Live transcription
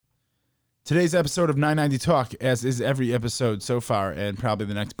Today's episode of 990 Talk, as is every episode so far, and probably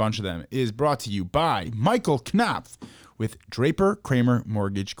the next bunch of them, is brought to you by Michael Knopf with Draper Kramer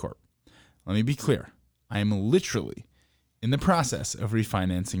Mortgage Corp. Let me be clear. I am literally in the process of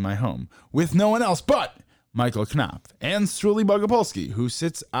refinancing my home with no one else but Michael Knopf and Struly Bogopolsky, who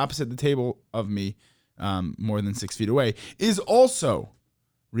sits opposite the table of me more than 6 feet away, is also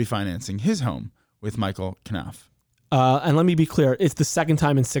refinancing his home with Michael Knopf. And let me be clear, it's the second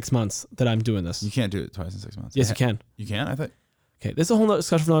time in 6 months that I'm doing this. You can't do it twice in 6 months. Yes, you can. You can? I thought. Okay, this is a whole nother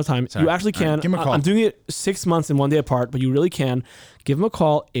discussion for another time. Sorry. You actually can. Right, give him a call. I'm doing it 6 months and 1 day apart, but you really can. Give him a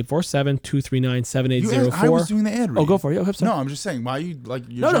call, 847-239-7804. I was doing the ad read. Oh, go for it. Yeah, No, I'm just saying, why you like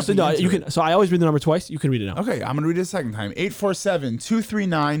you're No, jumping into you it. can. So I always read the number twice. You can read it now. Okay, I'm going to read it a second time.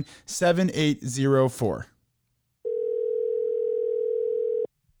 847-239-7804.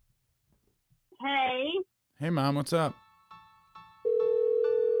 Hey. Hey, Mom, what's up?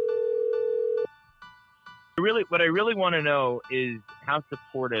 What I really want to know is how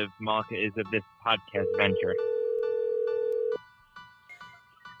supportive Malka is of this podcast venture.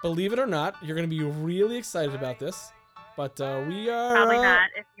 Believe it or not, you're going to be really excited about this, but we are... Probably not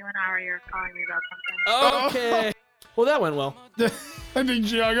if you and Ari are calling me about something. Okay. Well, that went well. I think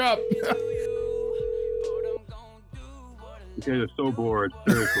she hung up. You guys are so bored,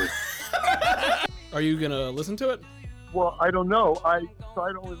 seriously. Are you going to listen to it? Well, I don't know. I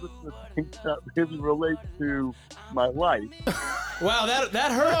try to only listen to things that really relate to my life. Wow,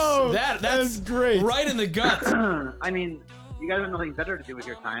 that hurts. Oh, That's great. right in the gut. I mean, you guys have nothing better to do with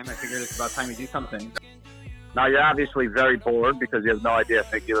your time. I figured it's about time you do something. Now, you're obviously very bored because you have no idea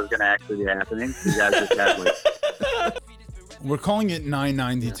if Nicky was going to actually be happening. You guys just sadly. We're calling it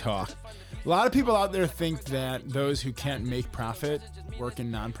 990 Talk. A lot of people out there think that those who can't make profit work in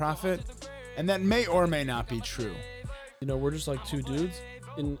nonprofit, and that may or may not be true. You know, we're just like two dudes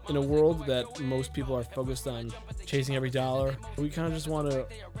in a world that most people are focused on chasing every dollar. We kind of just want to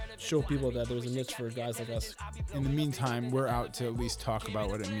show people that there's a niche for guys like us. In the meantime, we're out to at least talk about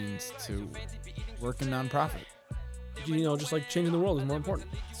what it means to work in nonprofit. You know, just like changing the world is more important.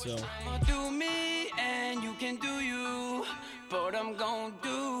 So. Do me and you can do you, but I'm gonna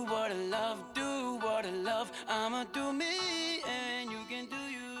do what I love, do what I love. I'ma do me and you can do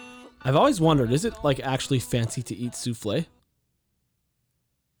you. I've always wondered, is it like actually fancy to eat souffle?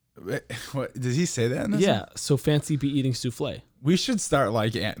 What did he say that in this? Yeah, so fancy be eating souffle. We should start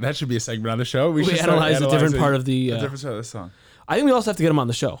like that should be a segment on the show. We should start analyze a different part of a different part of the song. I think we also have to get him on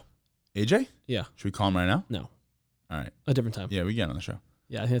the show. AJ? Yeah. Should we call him right now? No. All right. A different time. Yeah, we get on the show.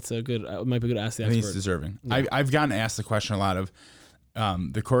 Yeah, I think it's a good. It might be good to ask the I think expert. he's deserving. Yeah. I've gotten asked the question a lot of.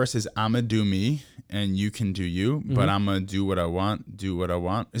 The chorus is I'ma do me and you can do you, but I'ma do what I want, do what I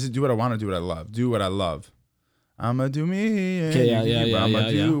want. Is it do what I want or do what I love? Do what I love. I'ma do me and Okay, you can do, but I'ma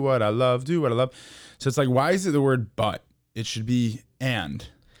do what I love, do what I love. So it's like, why is it the word but? It should be and.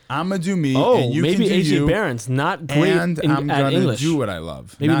 I'ma do me and you maybe can do AJ you, Barron's not great and I'm at gonna English. do what I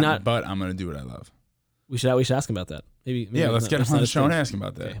love. Maybe not, but I'm gonna do what I love. We should ask him about that. Maybe Yeah, let's get him on the show and him. ask him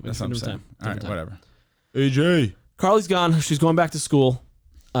about that. Okay, That's what I'm saying. All right, Different time. whatever. AJ. Carly's gone. She's going back to school.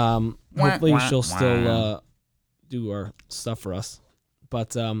 Hopefully she'll still wah. do our stuff for us.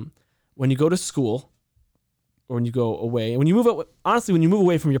 But when you go to school or when you go away, and when you move honestly, when you move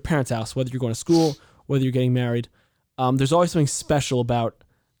away from your parents' house, whether you're going to school, whether you're getting married, there's always something special about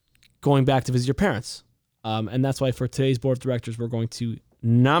going back to visit your parents. And that's why for today's board of directors, we're going to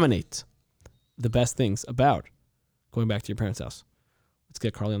nominate the best things about going back to your parents' house. Let's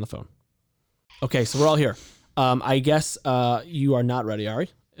get Carly on the phone. Okay, so we're all here. I guess you are not ready,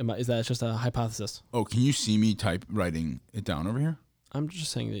 Ari. Is that just a hypothesis? Oh, can you see me writing it down over here? I'm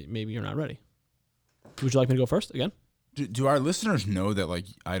just saying that maybe you're not ready. Would you like me to go first again? Do our listeners know that like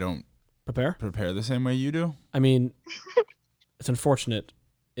I don't prepare the same way you do? I mean, it's unfortunate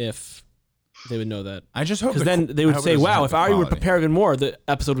if they would know that. I just hope because then they would say, "Wow, if Ari would quality. prepare even more, the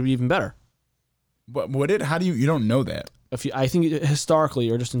episode would be even better." But would it? How do you don't know that? I think historically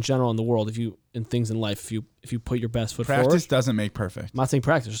or just in general in the world, in things in life, if you put your best foot forward. Practice doesn't make perfect. I'm not saying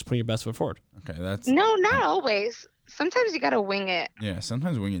practice, just putting your best foot forward. Okay, that's No, not always. Sometimes you gotta wing it. yeah.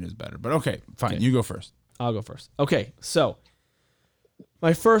 Sometimes winging is better, but okay, fine. Okay. You go first. I'll go first. Okay, so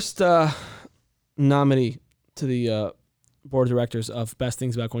my first nominee to the board of directors of best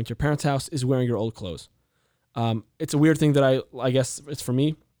things about going to your parents' house is wearing your old clothes. It's a weird thing that I guess it's for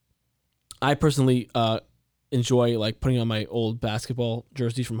me. I personally enjoy like putting on my old basketball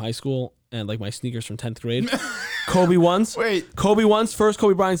jersey from high school and like my sneakers from 10th grade. Kobe ones. Wait. Kobe ones, first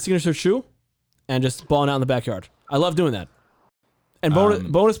Kobe Bryant signature shoe, and just balling out in the backyard. I love doing that. And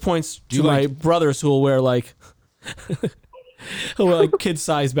bonus points to my brothers who will wear like like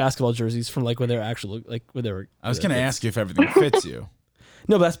kid-sized basketball jerseys from like when they're actually like when they were. I was gonna ask you if everything fits you.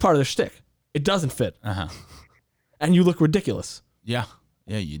 No, but that's part of their shtick. It doesn't fit, Uh-huh. and you look ridiculous. Yeah,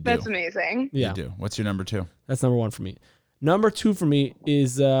 you do. That's amazing. Yeah, You do. What's your number 2? that's number 1 for me. Number 2 for me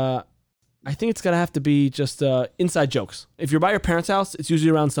is I think it's gonna have to be just inside jokes. If you're by your parents' house, it's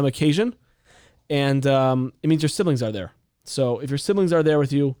usually around some occasion, and it means your siblings are there. So if your siblings are there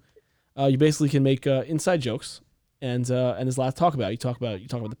with you, you basically can make inside jokes, and there's a lot to talk about. You talk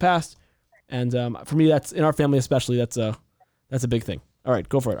about the past, and for me, that's in our family especially. That's a big thing. All right,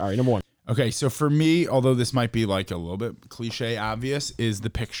 go for it. All right, number 1. Okay, so for me, although this might be like a little bit cliche obvious, is the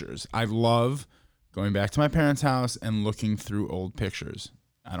pictures. I love going back to my parents' house and looking through old pictures.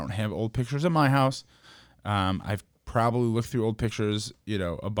 I don't have old pictures at my house. I've probably looked through old pictures,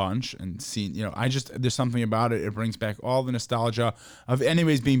 a bunch and seen, there's something about it. It brings back all the nostalgia of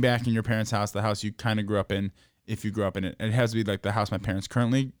anyways being back in your parents' house, the house you kind of grew up in, if you grew up in it. It has to be like the house my parents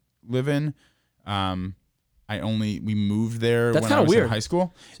currently live in. We moved there That's when I kinda was weird. in high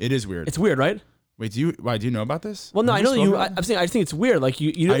school. It is weird. It's weird, right? Wait, do you know about this? Well, no, Have I know that spoken you. about it? I'm saying I think it's weird. Like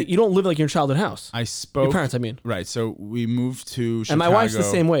you don't live like in your childhood house. I spoke. Your parents, I mean. Right. So we moved to Chicago. And my wife's the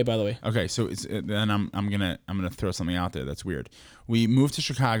same way, by the way. Okay, so then I'm gonna throw something out there that's weird. We moved to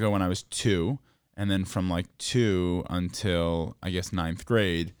Chicago when I was 2, and then from like 2 until I guess 9th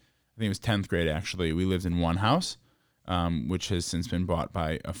grade, I think it was 10th grade actually, we lived in one house, which has since been bought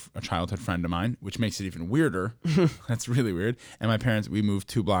by a childhood friend of mine, which makes it even weirder. That's really weird. And my parents, we moved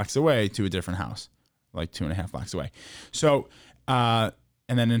 2 blocks away to a different house, like 2.5 blocks away. So, and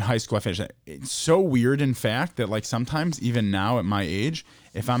then in high school, I finished that. It's so weird, in fact, that like sometimes even now at my age,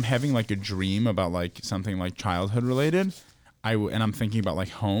 if I'm having like a dream about like something like childhood related, and I'm thinking about like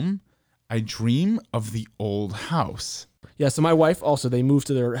home, I dream of the old house. Yeah. So my wife also, they moved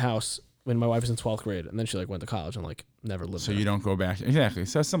to their house when my wife was in 12th grade, and then she like went to college and like never lived So there. you don't go back. Exactly.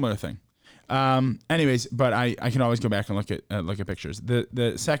 So a similar thing. Anyways, but I can always go back and look at pictures.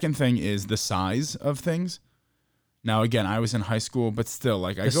 The second thing is the size of things. Now again, I was in high school, but still,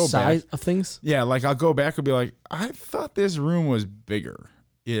 like I The go size back. of things. Yeah, like I'll go back and be like, I thought this room was bigger.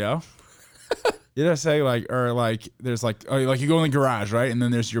 You know, say like, or like there's like, oh, like you go in the garage, right, and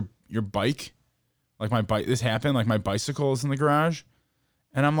then there's your bike. Like my bike, this happened. Like my bicycle is in the garage,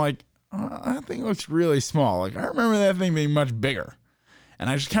 and I'm like, oh, that thing looks really small. Like I remember that thing being much bigger. And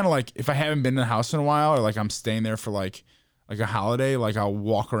I just kind of like, if I haven't been in the house in a while, or like I'm staying there for like a holiday, like I'll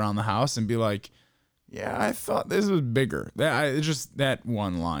walk around the house and be like, yeah, I thought this was bigger. That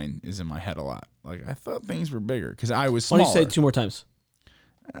one line is in my head a lot. Like I thought things were bigger because I was Why smaller. don't you say it 2 more times?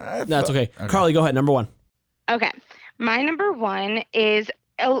 I No, it's thought- okay. Carly, go ahead. Number 1. Okay. My number 1 is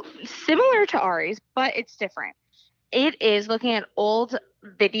similar to Ari's, but it's different. It is looking at old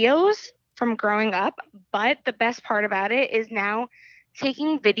videos from growing up, but the best part about it is now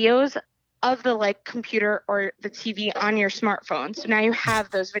taking videos of the like computer or the TV on your smartphone. So now you have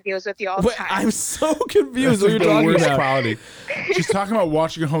those videos with you all the Wait, time. I'm so confused That's what like you're the talking worst about. quality. She's talking about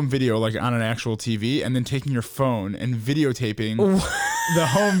watching a home video like on an actual TV and then taking your phone and videotaping the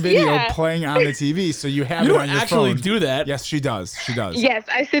home video Yeah. playing on the TV, so you have You it don't on your actually phone. do that. Yes, she does. She does. Yes,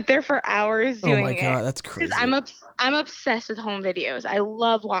 I sit there for hours Oh doing my god, it. that's 'Cause crazy. I'm obsessed with home videos. I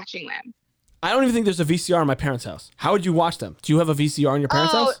love watching them. I don't even think there's a VCR in my parents' house. How would you watch them? Do you have a VCR in your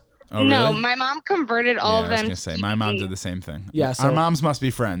parents' Oh, house? Oh, No, really? my mom converted all Yeah, of I was them. gonna say my mom did the same thing. Yeah, Our so- moms must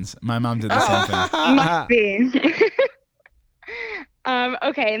be friends. My mom did the same thing. Must be.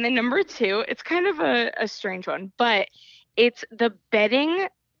 Okay, and then number 2, it's kind of a strange one, but it's the bedding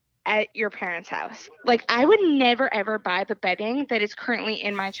at your parents' house. Like I would never ever buy the bedding that is currently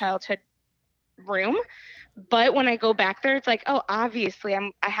in my childhood room, but when I go back there, it's like, oh, obviously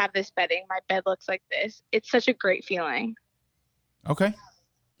I have this bedding. My bed looks like this. It's such a great feeling. Okay,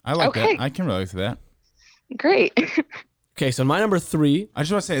 I like Okay. that. I can relate to that. Great. Okay, so my number 3. I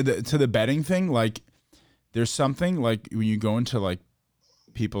just want to say to the bedding thing, like there's something like when you go into like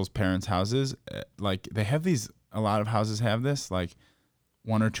people's parents' houses, like they have these. A lot of houses have this, like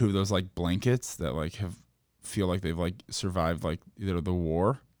 1 or 2 of those like blankets that like feel like they've like survived like either the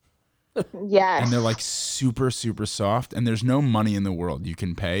war, Yes. and they're like super super soft, and there's no money in the world you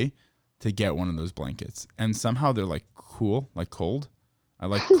can pay to get one of those blankets, and somehow they're like cool, like cold. I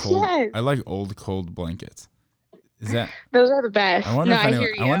like cold. Yes. I like old cold blankets. Is that? Those are the best. I wonder No, if I anyone,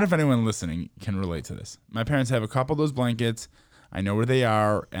 hear you. I wonder if anyone listening can relate to this. My parents have a couple of those blankets. I know where they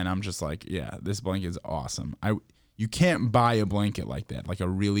are, and I'm just like, yeah, this blanket is awesome. You can't buy a blanket like that, like a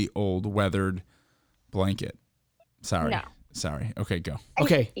really old weathered blanket. Sorry. No. Sorry. Okay, go.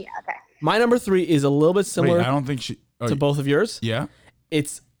 Okay, Yeah, okay. my number 3 is a little bit similar Wait, I don't think she. Oh, to both of yours. yeah.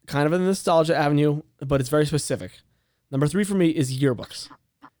 It's kind of a nostalgia avenue, but it's very specific. Number 3 for me is yearbooks.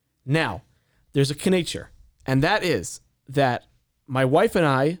 Now, there's a connature, and that is that my wife and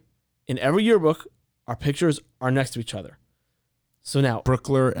I, in every yearbook, our pictures are next to each other. So now,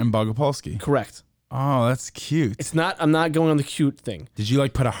 Brookler and Bogopolsky. correct. Oh, that's cute. It's not. I'm not going on the cute thing. Did you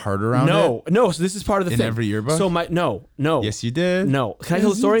like put a heart around it? No. So this is part of the In thing. every yearbook? So no. Yes, you did. No. Can I Yes, tell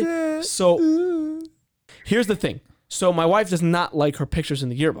the story? you did. So here's the thing. So my wife does not like her pictures in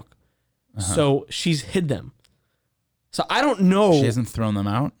the yearbook. So she's hid them. So I don't know. She hasn't thrown them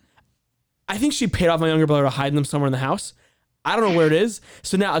out. I think she paid off my younger brother to hide them somewhere in the house. I don't know where it is.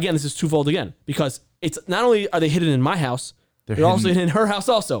 So now, again, this is twofold again, because it's not only are they hidden in my house, they're also hidden in her house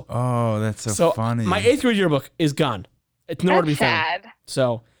also. Oh, that's so So funny. my 8th grade yearbook is gone. It's nowhere to be That's found. sad.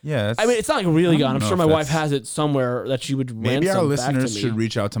 So Yeah, that's, I mean, it's not like really I gone. don't I'm know sure if my wife that's- has it somewhere that she would maybe ransom our back to listeners me. should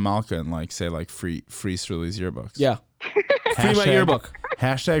reach out to Malka and like say like free Srili's yearbooks. Yeah, free my yearbook.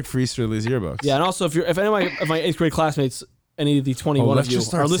 Hashtag free Srili's yearbooks. Yeah, and also if any of my 8th grade classmates, any of the 21 let's of you just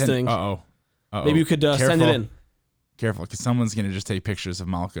start are listening, maybe you could send it in. Careful, because someone's gonna just take pictures of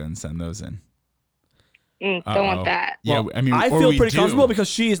Malka and send those in. Don't want that. Yeah, Well, I mean, I or feel we pretty do. comfortable because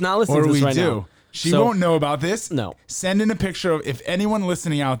she is not listening Or to this we right do. now. She So- won't know about this. No. Send in a picture of, if anyone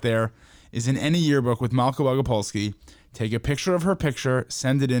listening out there is in any yearbook with Malka Bogopolsky, take a picture of her picture,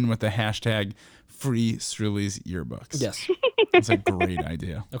 send it in with the hashtag free Srili's yearbooks. Yes. That's a great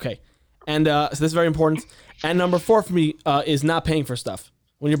idea. Okay. And so this is very important. And number 4 for me is not paying for stuff.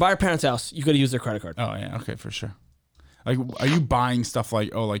 When you're by your parents' house, you got to use their credit card. Oh yeah, okay, for sure. Like, are you buying stuff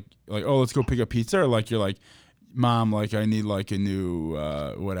like let's go pick up pizza, or like you're like, Mom, like I need like a new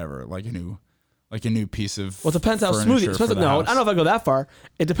whatever, like a new piece of. Well, it depends how smooth. furniture It for depends, the no, house. I don't know if I go that far.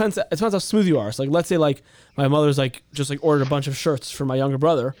 It depends how smooth you are. So, like, let's say like my mother's like just like ordered a bunch of shirts for my younger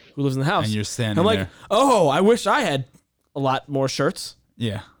brother who lives in the house, And you're standing I'm like, there. oh, I wish I had a lot more shirts.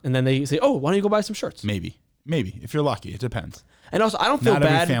 Yeah, And then they say, oh, why don't you go buy some shirts? maybe if you're lucky. It depends. And also, I don't feel Not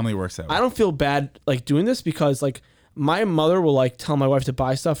bad. every family works that way. I don't feel bad like doing this because like my mother will like tell my wife to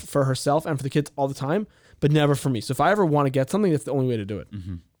buy stuff for herself and for the kids all the time, but never for me. So if I ever want to get something, that's the only way to do it.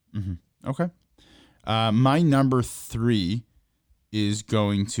 Okay. My number 3 is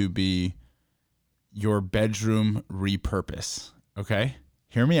going to be your bedroom repurpose. Okay?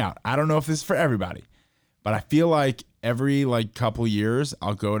 Hear me out. I don't know if this is for everybody, but I feel like every like couple years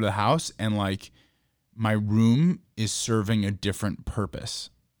I'll go to the house and like my room is serving a different purpose.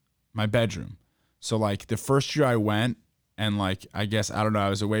 My bedroom. So like the first year I went and like I guess I don't know, I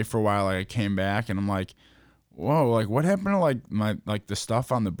was away for a while, like I came back and I'm like, whoa, like what happened to like my like the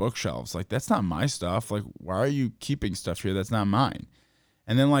stuff on the bookshelves? Like that's not my stuff. Like why are you keeping stuff here that's not mine?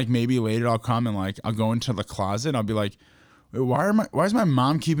 And then like maybe later I'll come and like I'll go into the closet and I'll be like, wait, why is my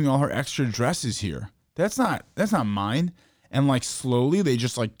mom keeping all her extra dresses here? That's not mine. And like slowly they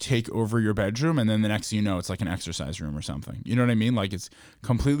just like take over your bedroom, and then the next thing you know it's like an exercise room or something. You know what I mean? Like it's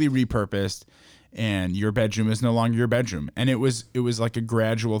completely repurposed and your bedroom is no longer your bedroom. And it was like a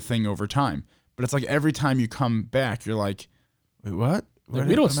gradual thing over time. But it's like every time you come back, you're like, wait, what? Like,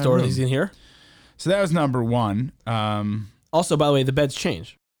 we don't store these in here. So that was number 1. Also, by the way, the beds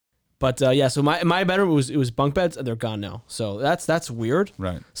change. But yeah, so my bedroom it was bunk beds and they're gone now. So that's weird.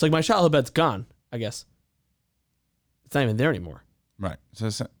 Right. So like my childhood bed's gone, I guess. It's not even there anymore. Right. So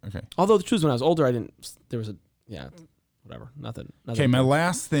okay. Although the truth is when I was older, there was whatever. Nothing. Okay, my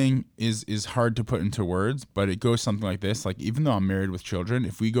last thing is hard to put into words, but it goes something like this. Like, even though I'm married with children,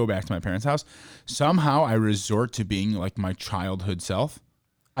 if we go back to my parents' house, somehow I resort to being like my childhood self.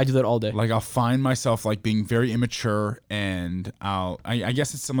 I do that all day. Like, I'll find myself like being very immature, and I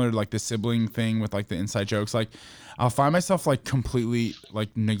guess it's similar to like the sibling thing with like the inside jokes. Like, I'll find myself like completely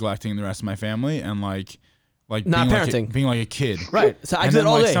like neglecting the rest of my family and like not being parenting, being like a kid. Right. So I and do then, that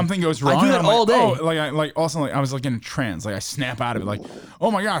all like, day. Something goes wrong. I do that and I'm all like, day. Oh, I was like in a trance. Like I snap out of it. Like, oh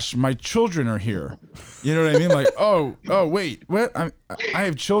my gosh, my children are here. You know what I mean? Like, oh wait, what? I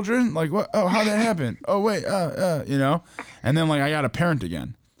have children. Like what? Oh, how'd that happen? Oh wait, you know. And then like I got a parent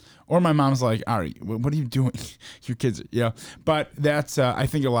again. Or my mom's like, Ari, what are you doing? Your kids, yeah. But that's, I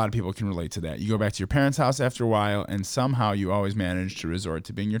think a lot of people can relate to that. You go back to your parents' house after a while, and somehow you always manage to resort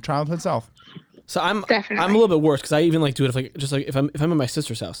to being your childhood self. So I'm Definitely. a little bit worse because I even like do it if I'm at my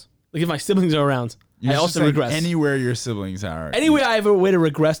sister's house. Like if my siblings are around, You're I just also like regress. anywhere your siblings are. Anyway, I have a way to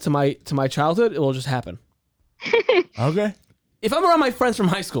regress to my childhood. It will just happen. Okay. If I'm around my friends from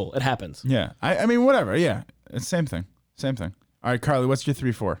high school, it happens. Yeah. I mean, whatever. Yeah. It's same thing. Same thing. All right, Carly, what's your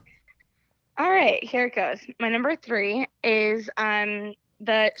 3-4? All right, here it goes. My number 3 is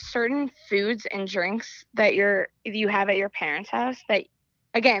the certain foods and drinks that you have at your parents' house that,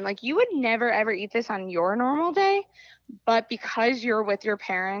 again, like you would never ever eat this on your normal day, but because you're with your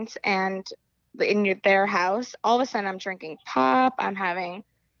parents and their house, all of a sudden I'm drinking pop. I'm having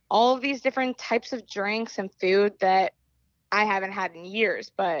all of these different types of drinks and food that I haven't had in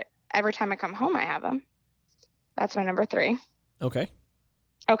years, but every time I come home, I have them. That's my number 3. Okay.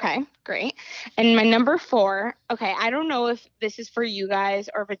 Okay, great. And my number 4, okay, I don't know if this is for you guys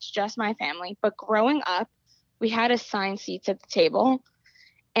or if it's just my family, but growing up, we had assigned seats at the table.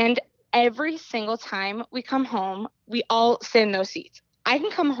 And every single time we come home, we all sit in those seats. I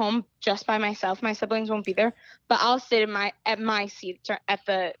can come home just by myself. My siblings won't be there, but I'll sit at my seat at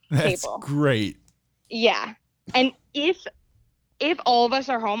the That's table. great. Yeah. And if all of us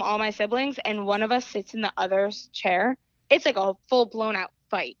are home, all my siblings, and one of us sits in the other's chair, it's like a full blown out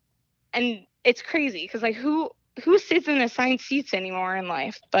fight. And it's crazy because like who sits in assigned seats anymore in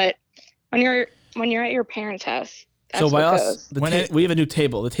life? But when you're at your parents' house, that's So by what us, goes. we have a new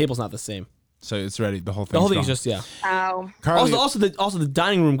table. The table's not the same. So it's ready. The whole thing. The whole thing is just Oh. Carly, Also the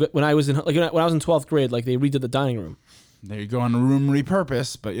dining room. When I was in 12th grade, like they redid the dining room. there you go on a room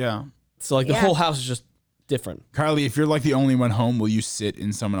repurpose. But yeah, So like the whole house is just different. Carly, if you're like the only one home, will you sit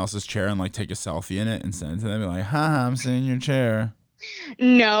in someone else's chair and like take a selfie in it and send it to them? Be like, haha, I'm sitting in your chair.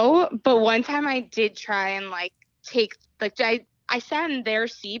 No, but one time I did try and like take like I sat in their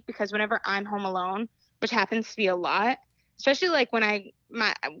seat because whenever I'm home alone, which happens to be a lot, especially like when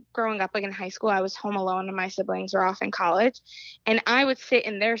growing up like in high school, I was home alone and my siblings were off in college, and I would sit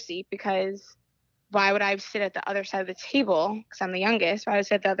in their seat because why would I sit at the other side of the table? Because I'm the youngest. Why would I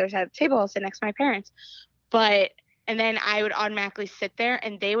sit at the other side of the table? I'll sit next to my parents. And then I would automatically sit there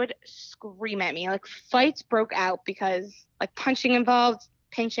and they would scream at me. Like fights broke out because like punching involved,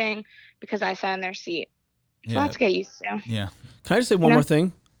 pinching, because I sat in their seat. So Yeah. let's get used to. Yeah. Can I just say one more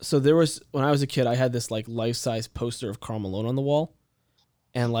thing? So when I was a kid, I had this like life-size poster of Karl Malone on the wall.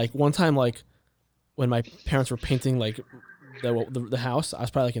 And like one time, like when my parents were painting like the house, I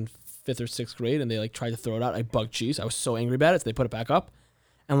was probably like in 5th or 6th grade and they like tried to throw it out. I bugged cheese. I was so angry about it. So they put it back up.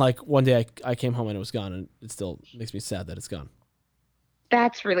 And like one day I came home and it was gone, and it still makes me sad that it's gone.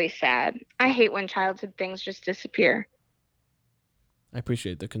 That's really sad. I hate when childhood things just disappear. I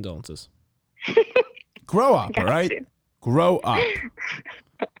appreciate the condolences. Grow up, all right? you. Grow up.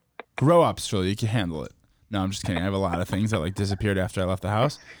 Grow up, Shirley. You can handle it. No, I'm just kidding. I have a lot of things that like disappeared after I left the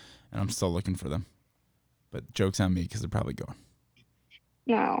house, and I'm still looking for them. But joke's on me because they're probably gone.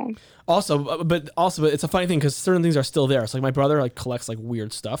 No. Also, but it's a funny thing because certain things are still there. So like my brother like collects like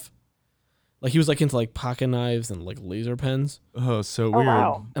weird stuff. Like he was like into like pocket knives and like laser pens. Oh, so weird.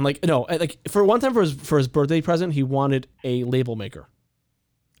 Wow. And like no, like for one time for his birthday present, he wanted a label maker.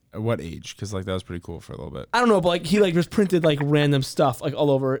 At what age? Because like that was pretty cool for a little bit. I don't know, but like he like just printed like random stuff like all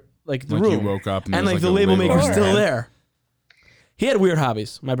over like the Like room. you woke up and, and there like was, the label maker's on still your head. there. He had weird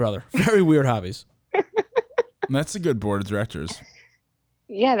hobbies, my brother. Very weird hobbies. That's a good board of directors.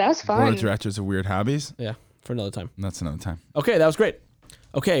 Yeah, that was Board fun. of directors of weird hobbies. Yeah, for another time. That's another time. Okay, that was great.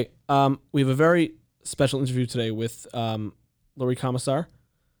 Okay, we have a very special interview today with Lori Commissar.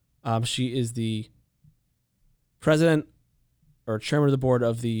 She is the president or chairman of the board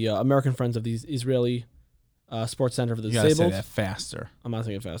of the American Friends of the Israeli Sports Center for the You gotta say Disabled. that faster. I'm not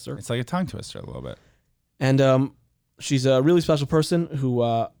saying it faster. It's like a tongue twister a little bit. And she's a really special person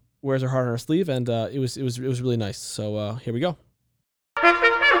who wears her heart on her sleeve, and it was really nice. So here we go.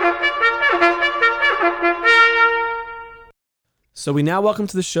 So we now welcome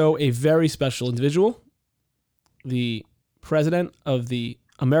to the show a very special individual, the president of the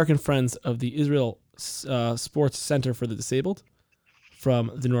American Friends of the Israel Sports Center for the Disabled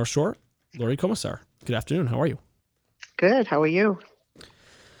from the North Shore, Lori Commissar. Good afternoon. How are you? Good. How are you?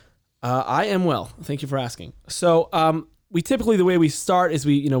 I am well. Thank you for asking. So we typically, the way we start is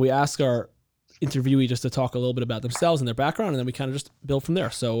we ask our interviewee just to talk a little bit about themselves and their background, and then we kind of just build from there.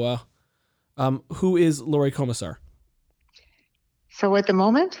 So who is Lori Commissar? So at the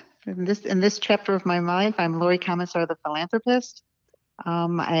moment, in this chapter of my life, I'm Lori Commissar, the philanthropist.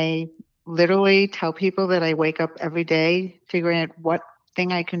 I literally tell people that I wake up every day figuring out what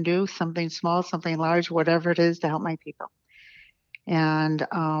thing I can do, something small, something large, whatever it is, to help my people. And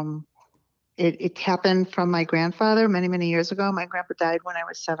it happened from my grandfather many, many years ago. My grandpa died when I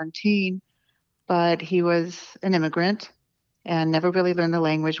was 17, but he was an immigrant and never really learned the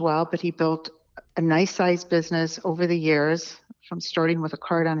language well, but he built a nice sized business over the years, from starting with a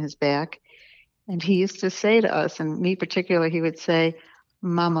cart on his back. And he used to say to us, and me particularly, he would say,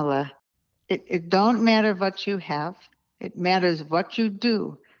 Mamala, it don't matter what you have, it matters what you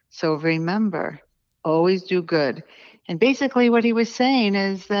do. So remember, always do good. And basically what he was saying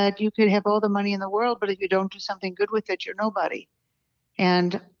is that you could have all the money in the world, but if you don't do something good with it, you're nobody.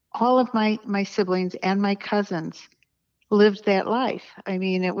 And all of my siblings and my cousins lived that life. I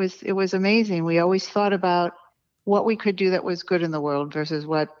mean, it was amazing. We always thought about what we could do that was good in the world versus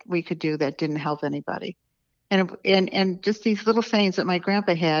what we could do that didn't help anybody. And just these little sayings that my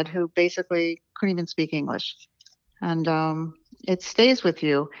grandpa had, who basically couldn't even speak English. And it stays with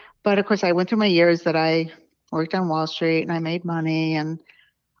you. But of course, I went through my years that I worked on Wall Street and I made money, and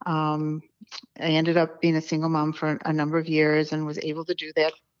I ended up being a single mom for a number of years and was able to do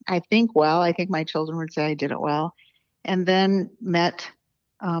that, I think, well. I think my children would say I did it well. And then met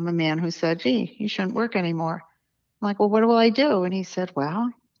a man who said, gee, you shouldn't work anymore. I'm like, well, what will I do? And he said,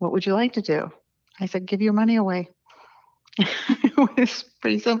 well, what would you like to do? I said, give your money away. It was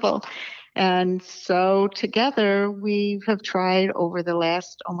pretty simple. And so together we have tried over the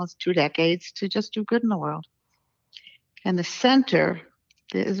last almost 2 decades to just do good in the world. And the center,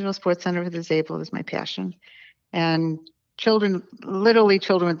 the Israel Sports Center for the Disabled, is my passion. And children, literally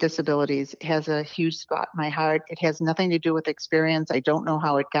children with disabilities, has a huge spot in my heart. It has nothing to do with experience. I don't know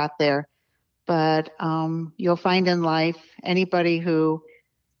how it got there. But you'll find in life, anybody who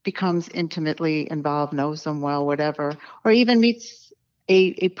becomes intimately involved, knows them well, whatever, or even meets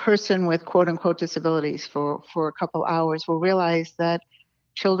a person with quote unquote disabilities for a couple hours will realize that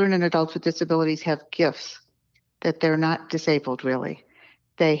children and adults with disabilities have gifts, that they're not disabled really.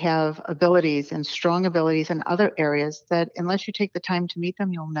 They have abilities and strong abilities in other areas that unless you take the time to meet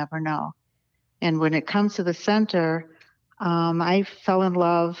them, you'll never know. And when it comes to the center, I fell in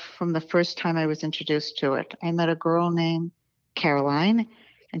love from the first time I was introduced to it. I met a girl named Caroline,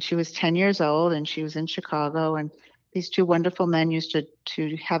 and she was 10 years old, and she was in Chicago. And these two wonderful men used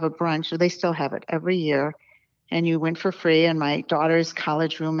to have a brunch, or they still have it every year. And you went for free. And my daughter's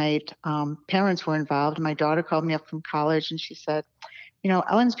college roommate, parents were involved. My daughter called me up from college, and she said, you know,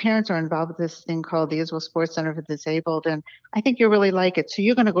 Ellen's parents are involved with this thing called the Israel Sports Center for the Disabled, and I think you really like it. So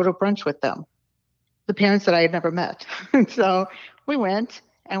you're going to go to brunch with them. The parents that I had never met. So we went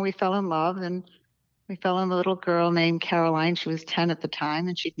and we fell in love, and we fell in a little girl named Caroline. She was 10 at the time,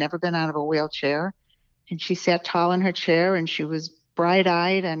 and she'd never been out of a wheelchair. And she sat tall in her chair, and she was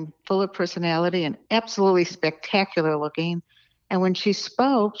bright-eyed and full of personality and absolutely spectacular looking. And when she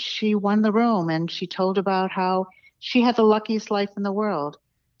spoke, she won the room, and she told about how she had the luckiest life in the world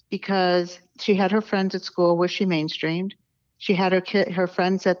because she had her friends at school where she mainstreamed. She had her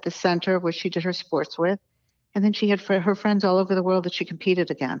friends at the center where she did her sports with. And then she had her friends all over the world that she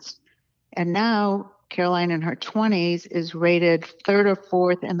competed against. And now Caroline in her 20s is rated 3rd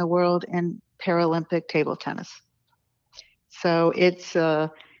or 4th in the world in Paralympic table tennis. So it's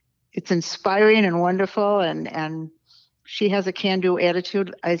inspiring and wonderful. And she has a can-do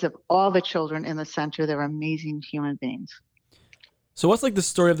attitude, as of all the children in the center. They're amazing human beings. So what's like the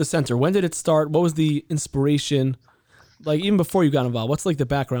story of the center? When did it start? What was the inspiration? Like even before you got involved, what's like the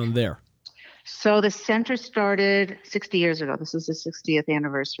background there? So the center started 60 years ago. This is the 60th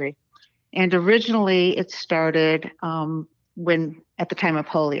anniversary. And originally it started at the time of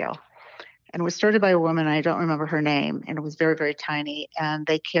polio. And it was started by a woman, I don't remember her name, and it was very, very tiny, and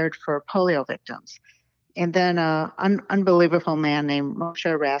they cared for polio victims. And then an unbelievable man named Moshe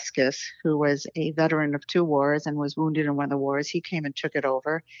Raskis, who was a veteran of 2 wars and was wounded in one of the wars, he came and took it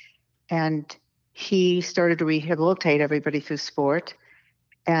over. And he started to rehabilitate everybody through sport.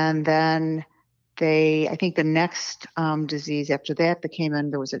 And then I think the next disease after that that came in,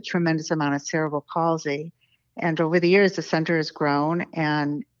 there was a tremendous amount of cerebral palsy. And over the years, the center has grown,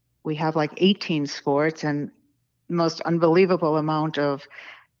 and we have like 18 sports and the most unbelievable amount of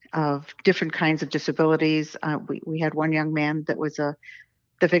different kinds of disabilities. We had one young man that was the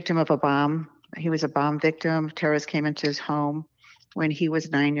victim of a bomb. He was a bomb victim. Terrorists came into his home when he was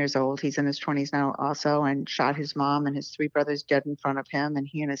 9 years old. He's in his 20s now also, and shot his mom and his 3 brothers dead in front of him. And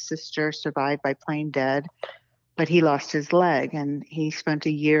he and his sister survived by playing dead, but he lost his leg, and he spent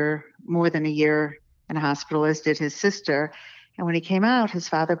more than a year in a hospital, as did his sister. And when he came out, his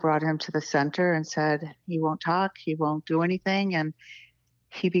father brought him to the center and said, he won't talk, he won't do anything. And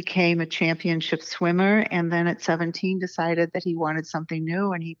he became a championship swimmer, and then at 17 decided that he wanted something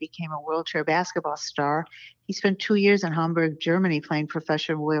new, and he became a wheelchair basketball star. He spent 2 years in Hamburg, Germany, playing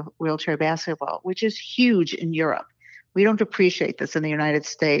professional wheelchair basketball, which is huge in Europe. We don't appreciate this in the United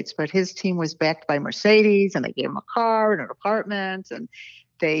States, but his team was backed by Mercedes, and they gave him a car and an apartment, and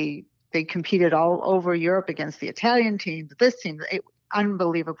they competed all over Europe against the Italian team, this team,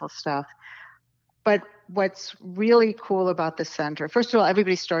 unbelievable stuff. But what's really cool about the center, first of all,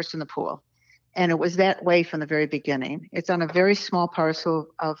 everybody starts in the pool. And it was that way from the very beginning. It's on a very small parcel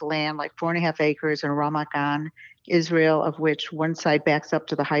of land, like 4.5 acres in Ramat Gan, Israel, of which one side backs up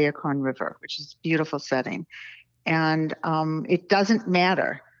to the Hayakon River, which is a beautiful setting. And it doesn't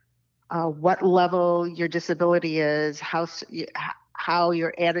matter what level your disability is, how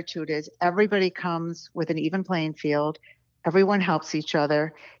your attitude is. Everybody comes with an even playing field. Everyone helps each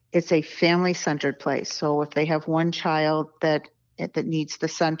other. It's a family-centered place. So if they have one child that needs the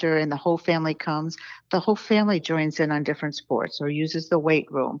center and the whole family comes, the whole family joins in on different sports or uses the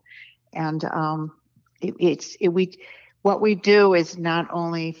weight room. And what we do is not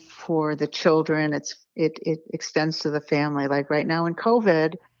only for the children, it extends to the family. Like right now in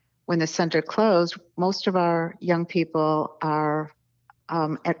COVID, when the center closed, most of our young people are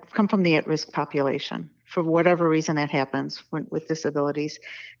come from the at-risk population. For whatever reason that happens with disabilities.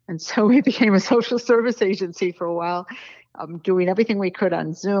 And so we became a social service agency for a while, doing everything we could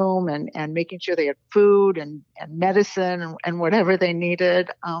on Zoom and making sure they had food and medicine and whatever they needed.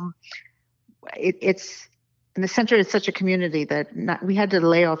 It's and the center is such a community that we had to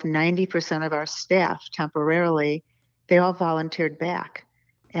lay off 90% of our staff temporarily. They all volunteered back,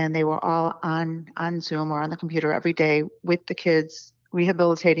 and they were all on Zoom or on the computer every day with the kids,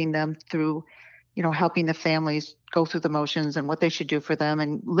 rehabilitating them through, helping the families go through the motions and what they should do for them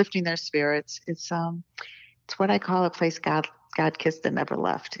and lifting their spirits. It's what I call a place God kissed and never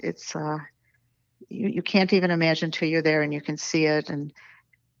left. It's you can't even imagine till you're there and you can see it. And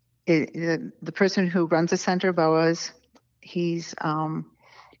the person who runs the center, Boaz, he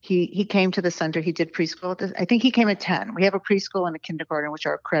came to the center. He did preschool. I think he came at 10. We have a preschool and a kindergarten, which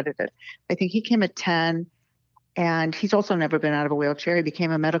are accredited. I think he came at 10. And he's also never been out of a wheelchair. He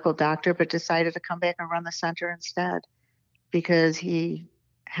became a medical doctor, but decided to come back and run the center instead because he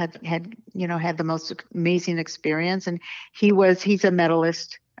had the most amazing experience. And he's a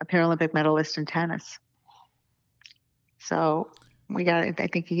medalist, a Paralympic medalist in tennis. So I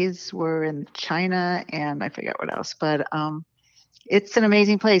think we're in China and I forget what else, but it's an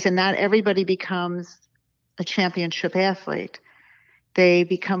amazing place. And not everybody becomes a championship athlete. They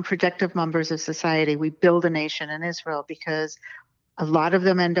become productive members of society. We build a nation in Israel because a lot of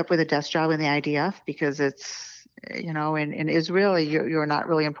them end up with a desk job in the IDF because it's, in Israel, you're not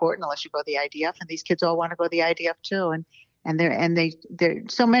really important unless you go to the IDF. And these kids all want to go to the IDF too. And they're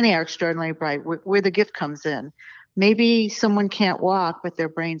so many are extraordinarily bright. Where the gift comes in, maybe someone can't walk, but their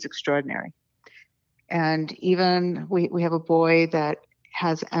brain's extraordinary. And even we have a boy that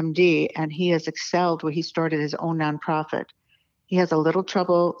has MD, and he has excelled where he started his own nonprofit. He has a little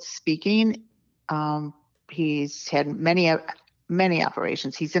trouble speaking. He's had many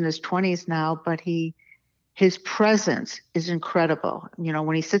operations. He's in his 20s now, but his presence is incredible.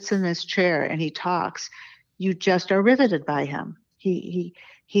 When he sits in this chair and he talks, you just are riveted by him. He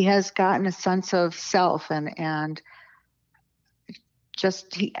has gotten a sense of self and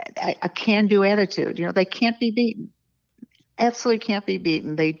just a can-do attitude. They can't be beaten. Absolutely can't be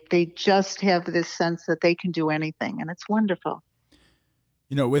beaten. They just have this sense that they can do anything, and it's wonderful.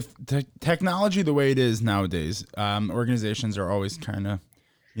 With technology the way it is nowadays, organizations are always kind of,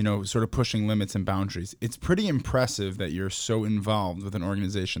 sort of pushing limits and boundaries. It's pretty impressive that you're so involved with an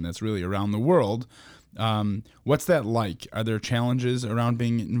organization that's really around the world. What's that like? Are there challenges around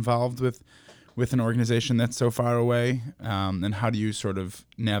being involved with an organization that's so far away? And how do you sort of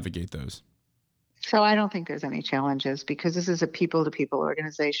navigate those? So I don't think there's any challenges because this is a people-to-people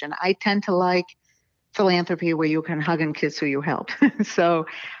organization. I tend to like philanthropy where you can hug and kiss who you help. So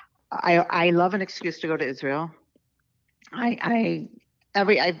I love an excuse to go to Israel.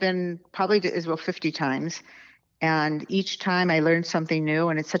 I've been probably to Israel 50 times, and each time I learned something new.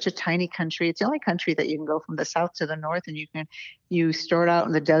 And it's such a tiny country. It's the only country that you can go from the south to the north, and you start out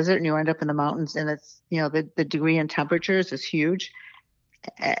in the desert and you end up in the mountains, and it's the degree in temperatures is huge,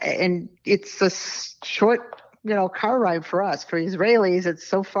 and it's a short car ride for us. For Israelis, it's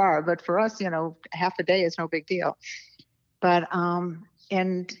so far, but for us, half a day is no big deal. But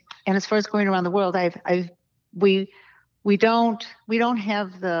and as far as going around the world, we don't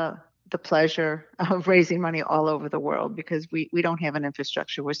have the pleasure of raising money all over the world because we don't have an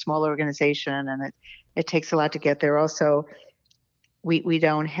infrastructure. We're a small organization, and it takes a lot to get there. Also, we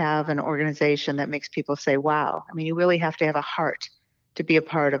don't have an organization that makes people say, "Wow." I mean, you really have to have a heart to be a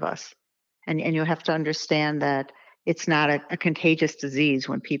part of us. And you have to understand that it's not a contagious disease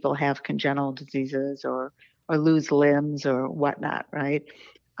when people have congenital diseases or lose limbs or whatnot, right?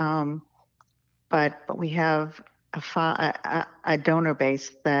 But we have a donor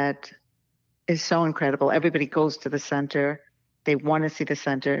base that is so incredible. Everybody goes to the center. They want to see the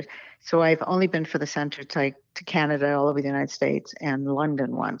center. So I've only been for the center to Canada, all over the United States, and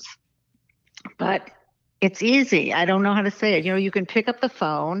London once. But it's easy. I don't know how to say it. You can pick up the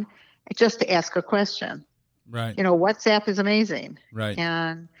phone just to ask a question. Right. WhatsApp is amazing. Right.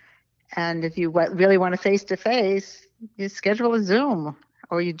 And if you really want to face-to-face, you schedule a Zoom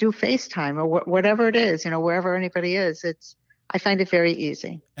or you do FaceTime or whatever it is, wherever anybody is. I find it very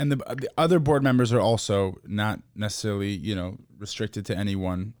easy. And the other board members are also not necessarily, restricted to any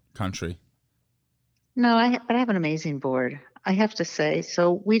one country. No, but I have an amazing board, I have to say.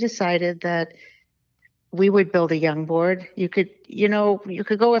 So we decided that we would build a young board. You could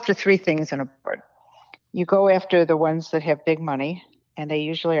go after three things in a board. You go after the ones that have big money, and they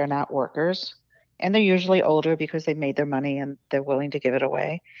usually are not workers, and they're usually older because they made their money and they're willing to give it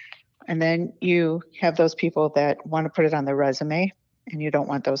away. And then you have those people that want to put it on their resume, and you don't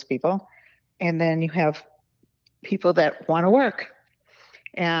want those people. And then you have people that want to work.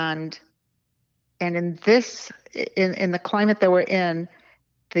 And in the climate that we're in,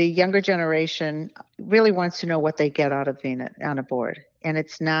 the younger generation really wants to know what they get out of being on a board. And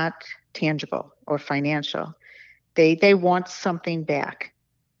it's not tangible or financial. They want something back.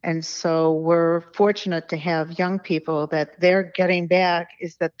 And so we're fortunate to have young people that they're getting back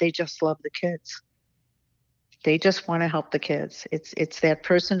is that they just love the kids. They just want to help the kids. It's that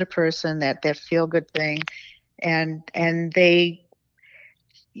person to person, that feel good thing. And they,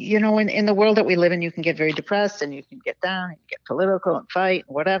 in the world that we live in, you can get very depressed and you can get down and get political and fight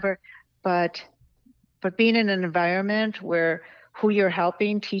and whatever. But being in an environment where who you're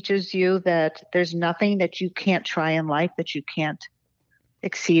helping teaches you that there's nothing that you can't try in life that you can't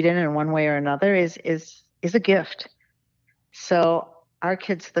exceed in one way or another is a gift. So our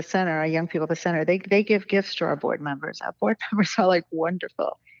kids at the center, our young people at the center, they give gifts to our board members. Our board members are like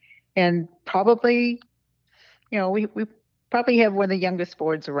wonderful. And probably, we probably have one of the youngest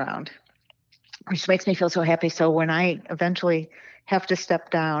boards around, which makes me feel so happy. So when I eventually have to step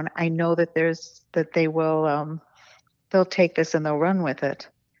down, I know that they will, they'll take this and they'll run with it.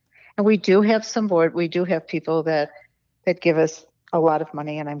 And we do have people that give us a lot of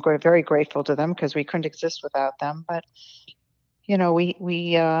money, and I'm very grateful to them because we couldn't exist without them. But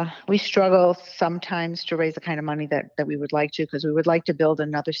we struggle sometimes to raise the kind of money that we would like to, because we would like to build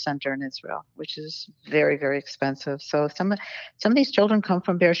another center in Israel, which is very, very expensive. So some of these children come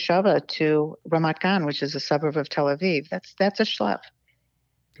from Beersheba to Ramat Gan, which is a suburb of Tel Aviv. That's a schlep.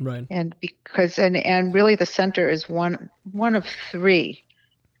 Right. And because and really the center is one of three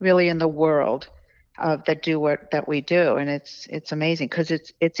really in the world that do that we do, and it's amazing because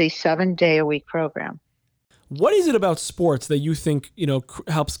it's a 7-day-a-week program. What is it about sports that you think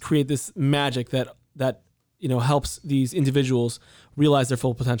helps create this magic that helps these individuals realize their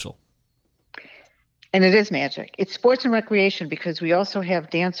full potential? And it is magic. It's sports and recreation because we also have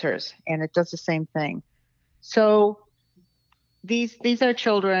dancers, and it does the same thing. So these are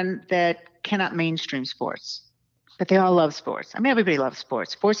children that cannot mainstream sports, but they all love sports. I mean, everybody loves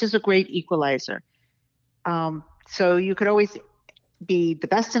sports. Sports is a great equalizer. So you could always be the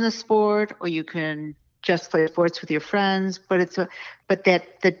best in a sport, or you can just play sports with your friends. But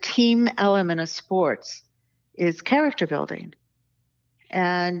that the team element of sports is character building,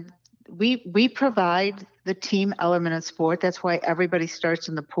 and we provide the team element of sport. That's why everybody starts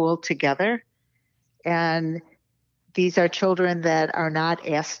in the pool together, and these are children that are not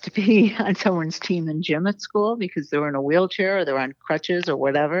asked to be on someone's team in gym at school because they're in a wheelchair or they're on crutches or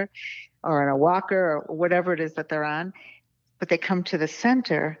whatever, or in a walker or whatever it is that they're on. But they come to the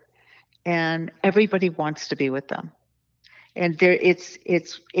center and everybody wants to be with them. And it's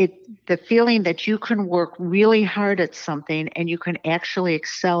the feeling that you can work really hard at something and you can actually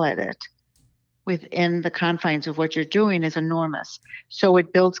excel at it within the confines of what you're doing is enormous. So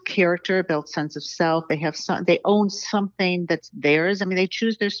it builds character, it builds sense of self. They own something that's theirs. I mean, they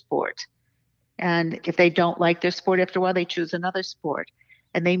choose their sport. And if they don't like their sport after a while, they choose another sport.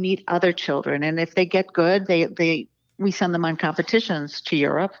 And they meet other children. And if they get good, we send them on competitions to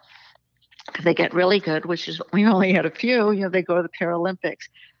Europe. If they get really good, which is, we only had a few, they go to the Paralympics.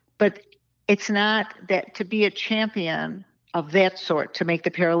 But it's not that to be a champion of that sort, to make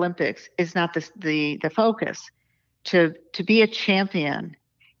the Paralympics, is not the focus. To be a champion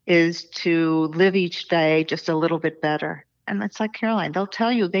is to live each day just a little bit better. And it's like Caroline, they'll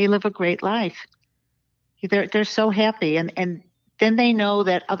tell you they live a great life. They're so happy. And then they know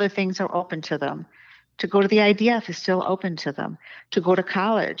that other things are open to them. To go to the IDF is still open to them. To go to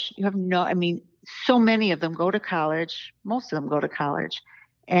college, so many of them go to college, most of them go to college,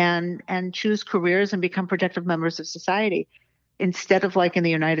 and choose careers and become productive members of society. Instead of like in the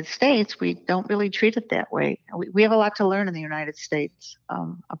United States, we don't really treat it that way. We have a lot to learn in the United States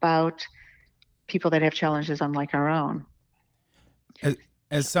about people that have challenges unlike our own.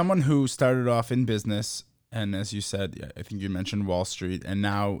 As someone who started off in business, and as you said, I think you mentioned Wall Street, and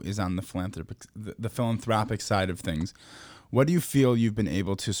now is on the philanthropic side of things, what do you feel you've been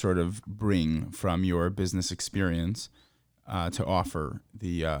able to sort of bring from your business experience to offer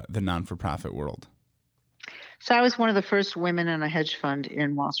the non-for-profit world? So I was one of the first women in a hedge fund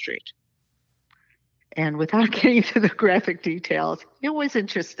in Wall Street. And without getting into the graphic details, it was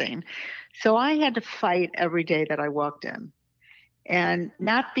interesting. So I had to fight every day that I walked in. And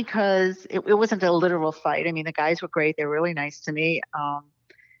not because it wasn't a literal fight. I mean, the guys were great. They were really nice to me.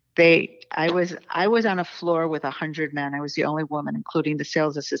 I was on a floor with 100 men. I was the only woman, including the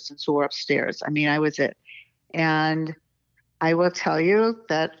sales assistants who were upstairs. I mean, I was it. And I will tell you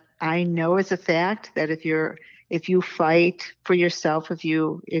that I know as a fact that if you fight for yourself, if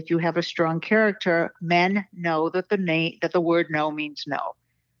you have a strong character, men know that the word no means no.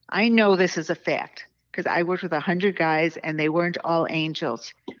 I know this is a fact because I worked with 100 guys and they weren't all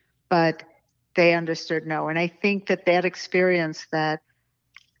angels, but they understood no. And I think that experience that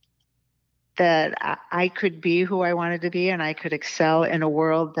I could be who I wanted to be and I could excel in a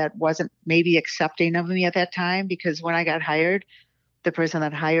world that wasn't maybe accepting of me at that time, because when I got hired, the person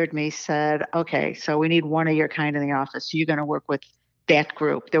that hired me said, okay, so we need one of your kind in the office. So you're going to work with that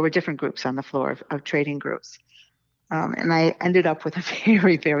group. There were different groups on the floor of trading groups. And I ended up with a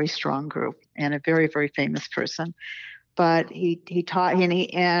very, very strong group and a very, very famous person. But he taught,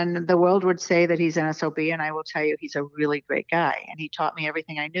 and the world would say that he's an SOB, and I will tell you he's a really great guy. And he taught me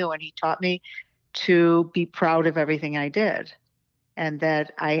everything I knew, and he taught me to be proud of everything I did, and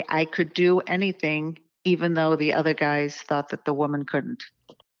that I could do anything, even though the other guys thought that the woman couldn't.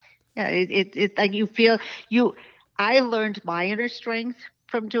 Yeah, it like you feel you. I learned my inner strength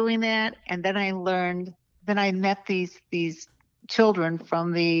from doing that, and then I met these children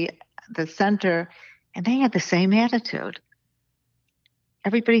from the center, and they had the same attitude.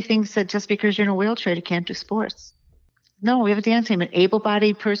 Everybody thinks that just because you're in a wheelchair, you can't do sports. No, we have a dance team. An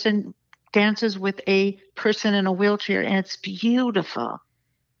able-bodied person dances with a person in a wheelchair, and it's beautiful.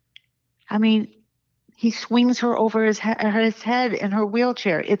 I mean, he swings her over his head in her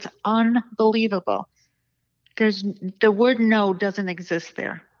wheelchair. It's unbelievable. The word no doesn't exist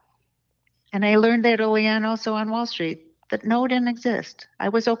there. And I learned that early on also on Wall Street, that no didn't exist. I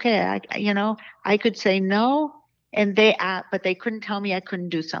was okay. I could say no, and but they couldn't tell me I couldn't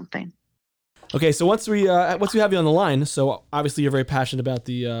do something. Okay, so once we have you on the line, so obviously you're very passionate about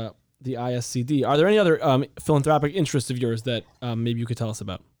the ISCD. Are there any other philanthropic interests of yours that maybe you could tell us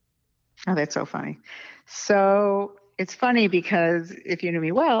about? Oh, that's so funny. So it's funny because if you know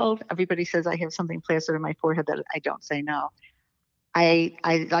me well, everybody says I have something plastered on my forehead that I don't say no. I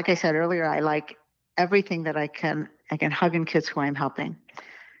like I said earlier, I like everything that I can hug and kiss who I'm helping.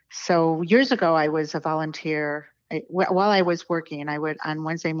 So years ago, I was a volunteer. While I was working, on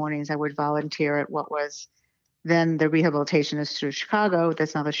Wednesday mornings, I would volunteer at what was then the Rehabilitation Institute of Chicago.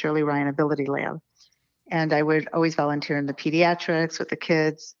 That's now the Shirley Ryan Ability Lab. And I would always volunteer in the pediatrics with the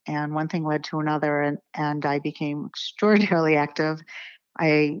kids. And one thing led to another, and I became extraordinarily active.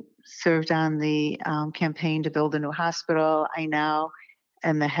 I served on the campaign to build a new hospital. I now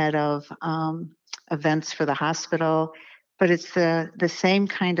am the head of events for the hospital. But it's the same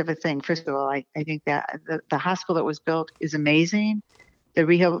kind of a thing. First of all, I think that the hospital that was built is amazing. The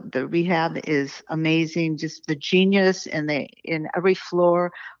rehab is amazing. Just the genius in every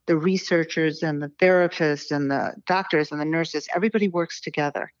floor, the researchers and the therapists and the doctors and the nurses, everybody works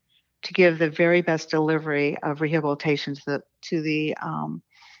together to give the very best delivery of rehabilitation to the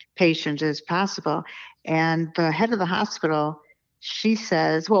patient as possible. And the head of the hospital, she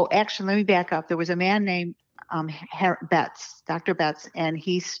says, well, actually, let me back up. There was a man named Dr. Betts, and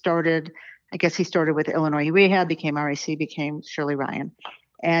he started with Illinois Rehab, became RAC, became Shirley Ryan.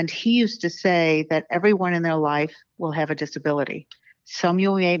 And he used to say that everyone in their life will have a disability. Some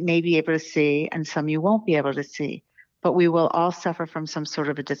you may be able to see and some you won't be able to see, but we will all suffer from some sort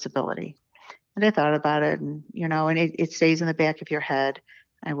of a disability. And I thought about it, and it stays in the back of your head.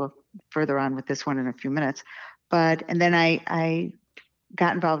 I will further on with this one in a few minutes. And then I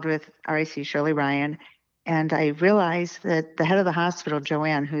got involved with RAC Shirley Ryan, and I realized that the head of the hospital,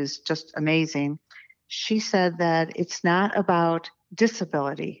 Joanne, who's just amazing, she said that it's not about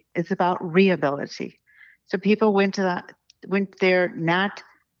disability, it's about rehabilitation. So people went there not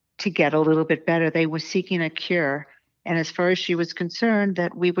to get a little bit better, they were seeking a cure. And as far as she was concerned,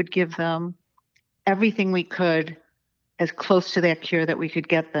 that we would give them everything we could, as close to that cure that we could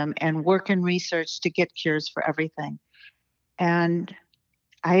get them, and work in research to get cures for everything. And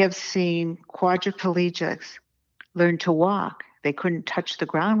I have seen quadriplegics learn to walk. They couldn't touch the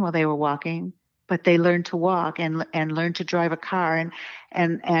ground while they were walking, but they learned to walk and learned to drive a car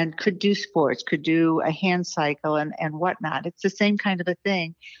and could do sports, could do a hand cycle and whatnot. It's the same kind of a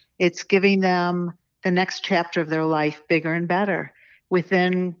thing. It's giving them the next chapter of their life bigger and better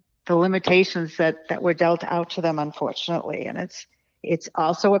within the limitations that were dealt out to them, unfortunately. And it's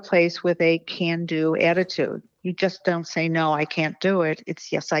also a place with a can-do attitude. You just don't say, no, I can't do it.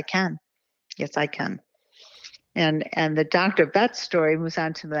 It's yes, I can. Yes, I can. And the Dr. Betts story moves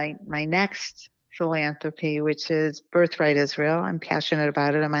on to my next philanthropy, which is Birthright Israel. I'm passionate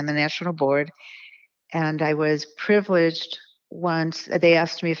about it. I'm on the national board. And I was privileged once, they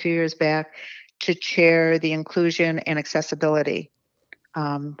asked me a few years back to chair the Inclusion and Accessibility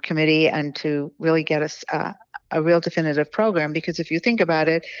Committee and to really get us a real definitive program. Because if you think about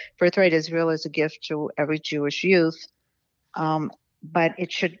it, Birthright Israel is a gift to every Jewish youth, but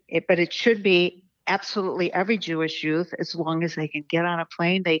it should be absolutely every Jewish youth. As long as they can get on a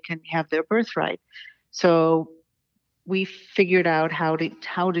plane, they can have their birthright. So we figured out how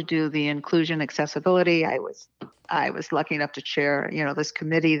to do the inclusion accessibility. I was lucky enough to chair, this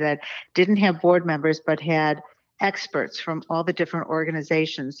committee that didn't have board members but had experts from all the different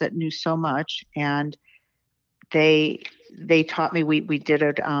organizations that knew so much, and they taught me. We did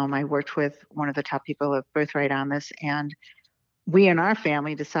it. I worked with one of the top people of Birthright on this, and we in our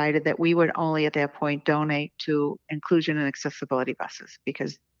family decided that we would only at that point donate to inclusion and accessibility buses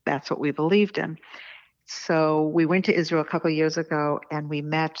because that's what we believed in. So we went to Israel a couple of years ago, and we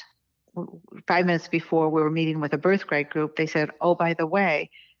met 5 minutes before we were meeting with a Birthright group. They said, oh, by the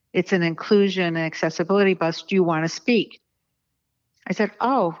way, it's an inclusion and accessibility bus. Do you want to speak? I said,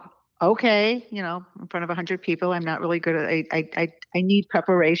 oh, okay. In front of 100 people, I'm not really good at I need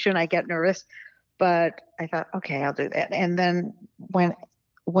preparation. I get nervous. But I thought, okay, I'll do that. And then when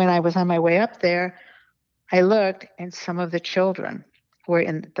I was on my way up there, I looked, and some of the children were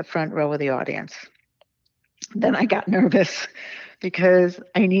in the front row of the audience. Then I got nervous because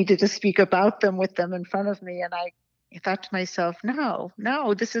I needed to speak about them with them in front of me. And I thought to myself,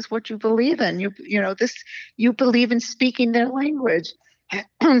 no, this is what you believe in. You believe in speaking their language.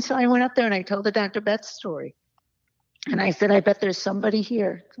 So I went up there and I told the Dr. Betts story. And I said, I bet there's somebody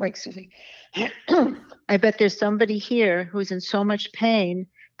here. Wait, Susie. I bet there's somebody here who's in so much pain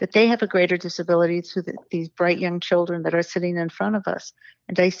that they have a greater disability to these bright young children that are sitting in front of us.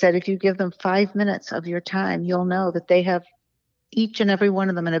 And I said, if you give them 5 minutes of your time, you'll know that they have, each and every one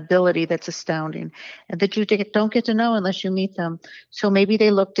of them, an ability that's astounding and that you don't get to know unless you meet them. So maybe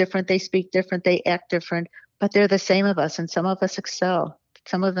they look different, they speak different, they act different, but they're the same of us, and some of us excel.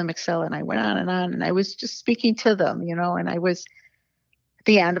 Some of them excel. And I went on, and I was just speaking to them, and I was, at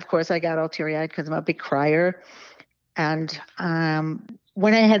the end, of course, I got all teary-eyed because I'm a big crier. And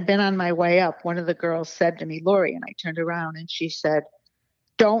when I had been on my way up, one of the girls said to me, Lori, and I turned around and she said,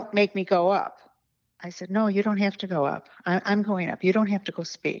 don't make me go up. I said, no, you don't have to go up. I'm going up. You don't have to go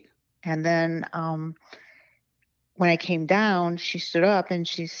speak. And then when I came down, she stood up and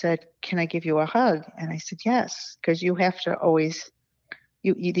she said, can I give you a hug? And I said, yes, because you have to always,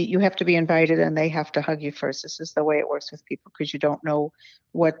 you have to be invited and they have to hug you first. This is the way it works with people because you don't know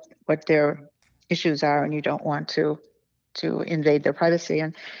what their issues are and you don't want to invade their privacy.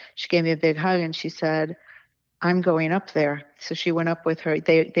 And she gave me a big hug and she said, I'm going up there. So she went up with her.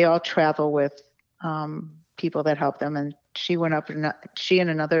 They all travel with people that help them. And she went up, and she and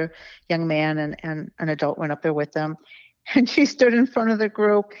another young man and an adult went up there with them. And she stood in front of the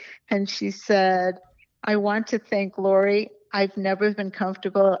group and she said, I want to thank Lori. I've never been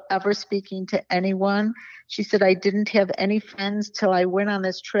comfortable ever speaking to anyone. She said, I didn't have any friends till I went on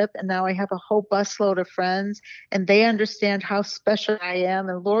this trip, and now I have a whole busload of friends, and they understand how special I am,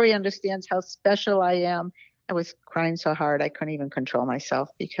 and Lori understands how special I am. I was crying so hard I couldn't even control myself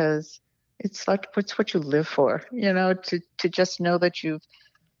because it's what you live for, to just know that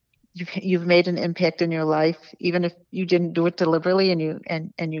you've made an impact in your life, even if you didn't do it deliberately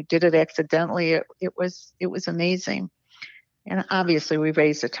and you did it accidentally. It was amazing. And obviously we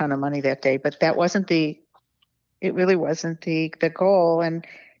raised a ton of money that day, but that wasn't it really wasn't the goal. And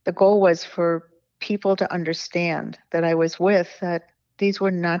the goal was for people to understand that I was with, that these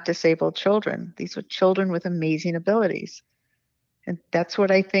were not disabled children. These were children with amazing abilities. And that's what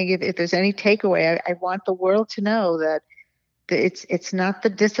I think, if there's any takeaway, I want the world to know that it's not the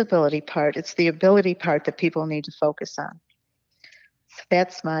disability part, it's the ability part that people need to focus on. So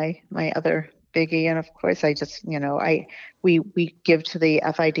that's my other biggie. And of course, I just, we give to the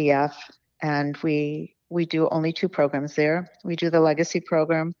FIDF, and we do only 2 programs there. We do the Legacy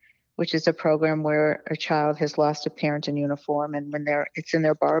program, which is a program where a child has lost a parent in uniform, and when it's in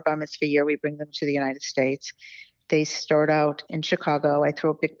their bar mitzvah year, we bring them to the United States. They start out in Chicago. I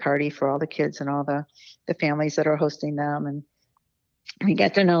throw a big party for all the kids and all the families that are hosting them, and we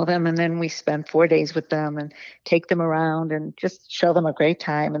get to know them, and then we spend 4 days with them and take them around and just show them a great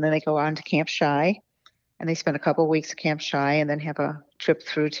time. And then they go on to Camp Shy, and they spend a couple of weeks at Camp Shy and then have a trip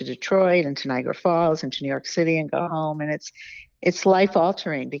through to Detroit and to Niagara Falls and to New York City and go home. And it's life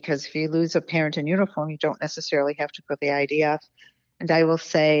altering, because if you lose a parent in uniform, you don't necessarily have to go to the IDF. And I will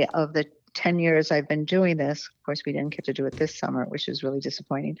say, of the 10 years I've been doing this, of course, we didn't get to do it this summer, which is really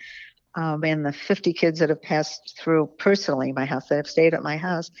disappointing. And the 50 kids that have passed through personally my house, that have stayed at my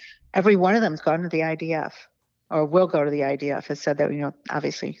house, every one of them has gone to the IDF or will go to the IDF, has said that,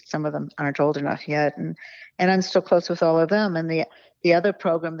 obviously some of them aren't old enough yet. And I'm still close with all of them. And the other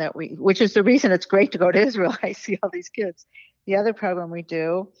program that which is the reason it's great to go to Israel, I see all these kids. The other program we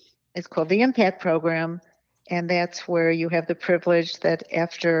do is called the Impact Program. And that's where you have the privilege that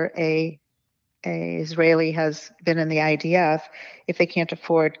after a Israeli has been in the IDF, if they can't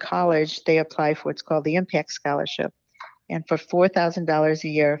afford college, they apply for what's called the Impact Scholarship. And for $4,000 a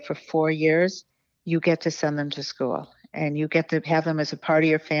year for 4 years, you get to send them to school. And you get to have them as a part of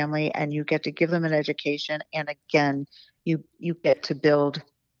your family, and you get to give them an education. And again, you get to build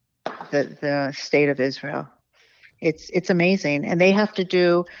the state of Israel. It's amazing. And they have to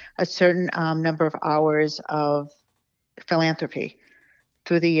do a certain number of hours of philanthropy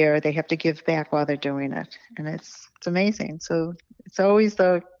through the year. They have to give back while they're doing it. And it's amazing. So it's always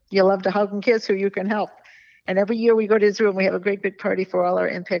you love to hug and kiss who you can help. And every year we go to Israel and we have a great big party for all our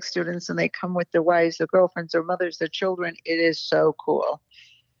Impact students, and they come with their wives, their girlfriends, their mothers, their children. It is so cool.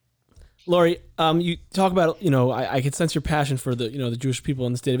 Lori, you talk about, I can sense your passion for the Jewish people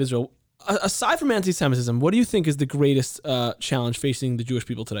in the state of Israel. Aside from anti-Semitism, what do you think is the greatest challenge facing the Jewish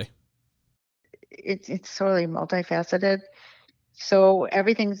people today? It's totally multifaceted. So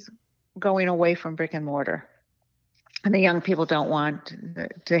everything's going away from brick and mortar, and the young people don't want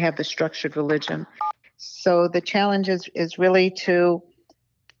to have the structured religion. So the challenge is really to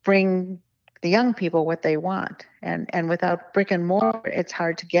bring the young people what they want, and without brick and mortar, it's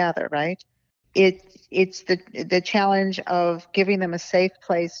hard to gather, right? It's the challenge of giving them a safe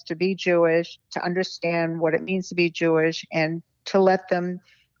place to be Jewish, to understand what it means to be Jewish, and to let them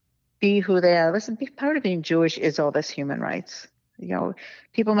be who they are. Listen, part of being Jewish is all this human rights.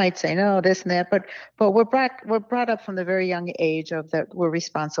 People might say no, this and that, but we're brought up from the very young age of that we're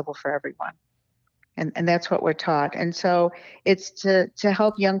responsible for everyone, and that's what we're taught. And so it's to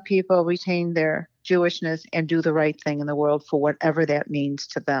help young people retain their Jewishness and do the right thing in the world for whatever that means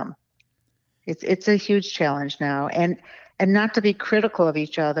to them. It's a huge challenge now, and not to be critical of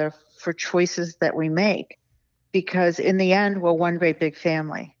each other for choices that we make, because in the end we're one great big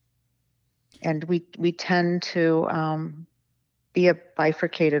family, and we tend to be a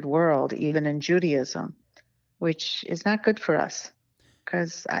bifurcated world, even in Judaism, which is not good for us,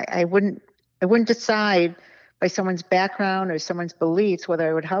 because I wouldn't decide by someone's background or someone's beliefs whether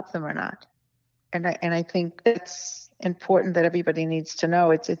I would help them or not, and I think that's important that everybody needs to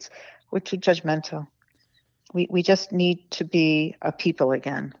know. We're too judgmental. We just need to be a people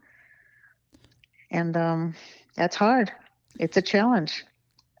again. And that's hard. It's a challenge.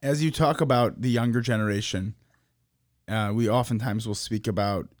 As you talk about the younger generation, we oftentimes will speak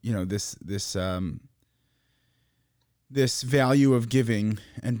about, this value of giving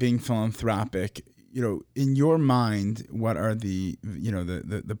and being philanthropic. In your mind, what are the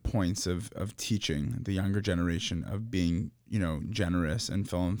points of teaching the younger generation of being, generous and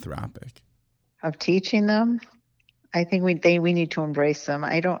philanthropic? Of teaching them, I think we need to embrace them.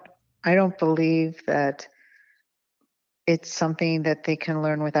 I don't believe that it's something that they can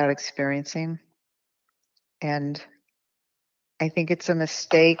learn without experiencing. And I think it's a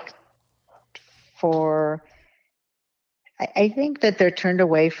mistake I think that they're turned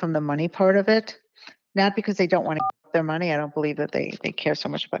away from the money part of it, not because they don't want to give their money. I don't believe that they care so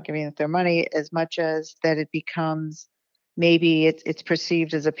much about giving their money as much as that it becomes, maybe it's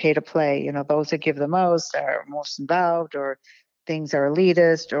perceived as a pay to play. Those that give the most are most involved, or things are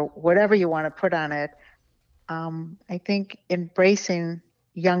elitist, or whatever you want to put on it. I think embracing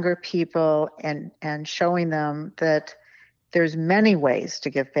younger people and showing them that there's many ways to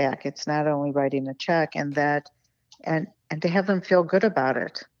give back. It's not only writing a check, and to have them feel good about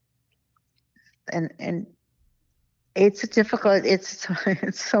it. And it's difficult. It's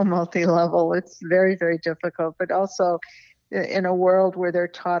so multi-level. It's very, very difficult. But also, in a world where they're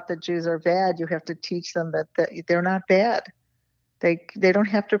taught that Jews are bad, you have to teach them that they're not bad. They don't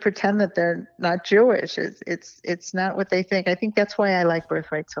have to pretend that they're not Jewish. It's not what they think. I think that's why I like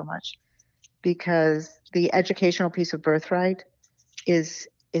Birthright so much, because the educational piece of Birthright is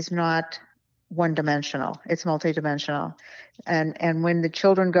not one-dimensional. It's multidimensional. And when the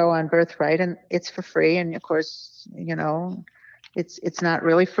children go on Birthright, and it's for free, and of course, it's not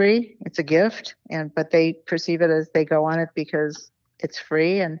really free. It's a gift, but they perceive it as they go on it because it's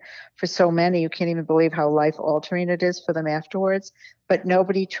free. And for so many, you can't even believe how life altering it is for them afterwards. But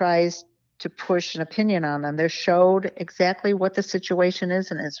nobody tries to push an opinion on them. They're showed exactly what the situation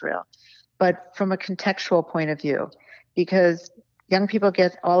is in Israel, but from a contextual point of view, because young people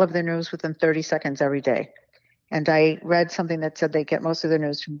get all of their news within 30 seconds every day. And I read something that said they get most of their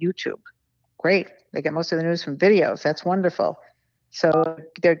news from YouTube. Great. They get most of the news from videos. That's wonderful. So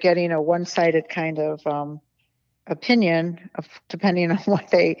they're getting a one-sided kind of opinion of depending on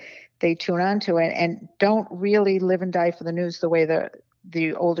what they tune on to it, and don't really live and die for the news the way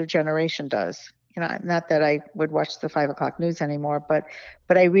the older generation does. You know, not that I would watch the 5 o'clock news anymore, but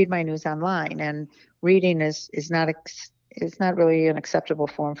I read my news online, and reading is not really an acceptable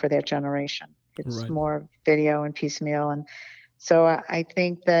form for that generation. It's more video and piecemeal. And so I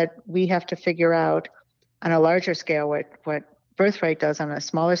think that we have to figure out on a larger scale what Birthright does on a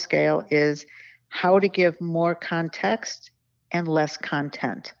smaller scale is how to give more context and less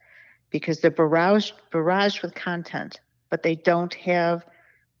content, because they're barraged with content, but they don't have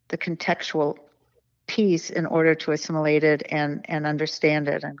the contextual piece in order to assimilate it and understand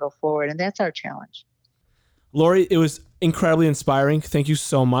it and go forward. And that's our challenge. Lori, it was incredibly inspiring. Thank you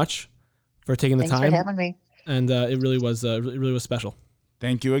so much for taking the time. Thanks for having me. And it really was special.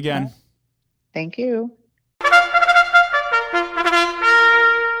 Thank you again. Yeah. Thank you.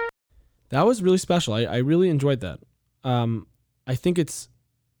 That was really special. I really enjoyed that. I think it's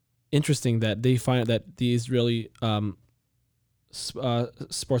interesting that they find that the Israeli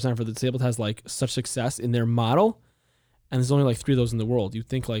sports center for the disabled has like such success in their model, and there's only like 3 of those in the world. You'd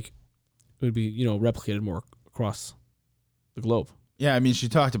think like it would be, you know, replicated more across the globe. Yeah, I mean, she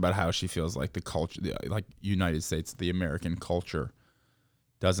talked about how she feels like the culture, like United States, the American culture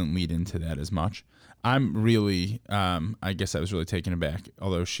doesn't lead into that as much. I'm really, I guess I was really taken aback,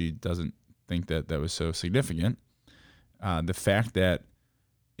 although she doesn't think that was so significant. The fact that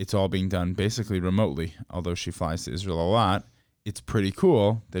it's all being done basically remotely, although she flies to Israel a lot, it's pretty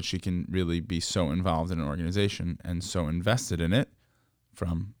cool that she can really be so involved in an organization and so invested in it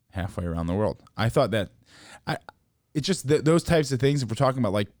from halfway around the world. I thought that, it's just those types of things, if we're talking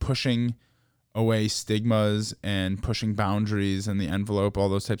about like pushing away stigmas and pushing boundaries and the envelope, all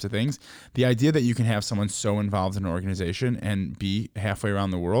those types of things, the idea that you can have someone so involved in an organization and be halfway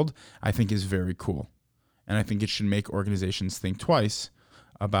around the world, I think is very cool. And I think it should make organizations think twice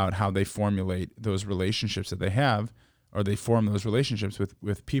about how they formulate those relationships that they have, or they form those relationships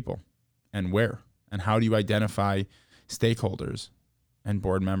with people, and where, and how do you identify stakeholders and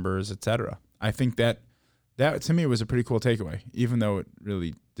board members, etc. I think that to me was a pretty cool takeaway, even though it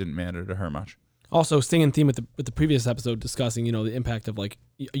really didn't matter to her much. Also, staying in theme with the previous episode, discussing, you know, the impact of like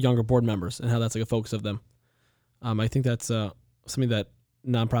younger board members and how that's like a focus of them. I think that's something that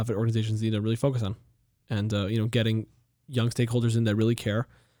nonprofit organizations need to really focus on, and you know, getting young stakeholders in that really care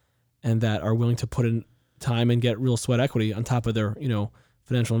and that are willing to put in time and get real sweat equity on top of their, you know,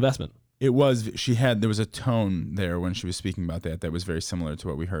 financial investment. There was a tone there when she was speaking about that was very similar to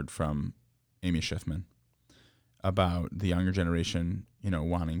what we heard from Amy Schiffman about the younger generation, you know,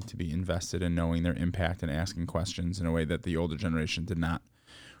 wanting to be invested and knowing their impact and asking questions in a way that the older generation did not,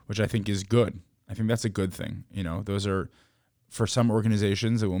 which I think is good. I think that's a good thing. You know, those are, for some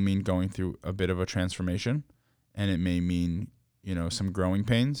organizations, it will mean going through a bit of a transformation, and it may mean, you know, some growing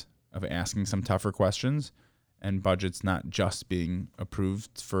pains of asking some tougher questions and budgets not just being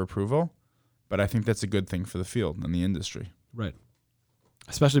approved for approval. But I think that's a good thing for the field and the industry. Right.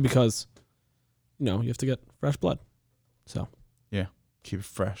 Especially because, you know, you have to get fresh blood. So yeah, keep it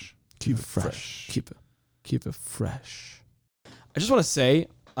fresh. Keep it fresh. Keep it fresh. I just want to say,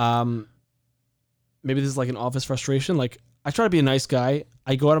 maybe this is like an office frustration. Like, I try to be a nice guy.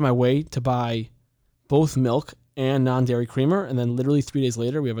 I go out of my way to buy both milk and non-dairy creamer, and then literally 3 days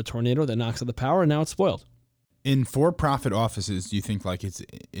later, we have a tornado that knocks out the power, and now it's spoiled. In for-profit offices, do you think like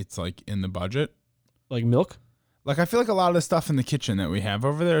it's like in the budget? Like milk? Like, I feel like a lot of the stuff in the kitchen that we have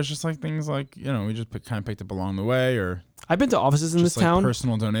over there is just like things like, you know, we just kind of picked up along the way, or I've been to offices in this like town.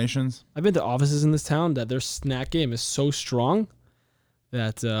 Personal donations. I've been to offices in this town that their snack game is so strong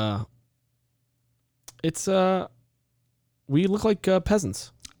that it's we look like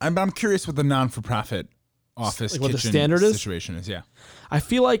peasants. I'm curious what the non-for-profit office like what kitchen the standard situation is. Yeah, I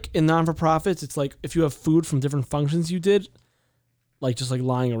feel like in non-for-profits, it's like if you have food from different functions you did, like just like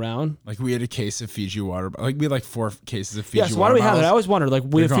lying around. Like we had a case of Fiji water. Like we had like 4 cases of Fiji water. Yes, why do we have that? I always wondered. Like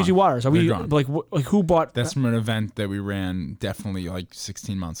we have Fiji waters. Are we gone. like who bought? That's from an event that we ran definitely like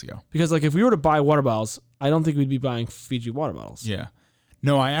 16 months ago. Because like if we were to buy water bottles, I don't think we'd be buying Fiji water bottles. Yeah.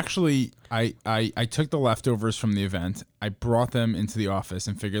 No, I actually, I took the leftovers from the event. I brought them into the office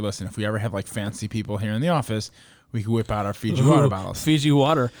and figured, listen, if we ever have like fancy people here in the office, we could whip out our Fiji water bottles. Fiji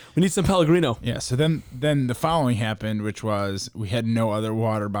water. We need some Pellegrino. Yeah, so then the following happened, which was we had no other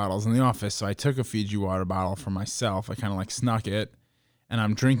water bottles in the office, so I took a Fiji water bottle for myself. I kind of like snuck it, and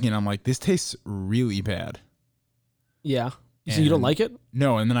I'm drinking. I'm like, this tastes really bad. Yeah. So you don't And- like it?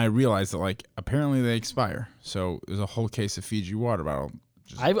 No, and then I realized that like apparently they expire. So there's a whole case of Fiji water bottle.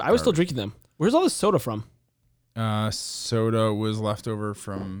 I was still drinking them. Where's all this soda from? Soda was left over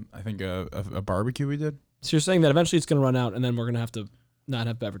from I think a barbecue we did, So you're saying that eventually it's going to run out, and then we're going to have to not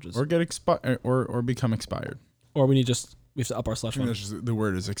have beverages, or get expired, or become expired. or we have to up our slush I think fund. that's just, the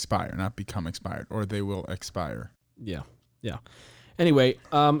word is expire, not become expired, or they will expire. Yeah. Anyway,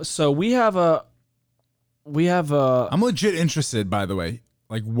 so we have a. I'm legit interested, by the way.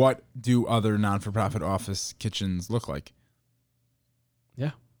 Like, what do other non-for-profit office kitchens look like?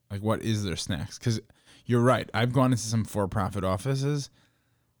 Yeah. Like, what is their snacks? Because you're right. I've gone into some for-profit offices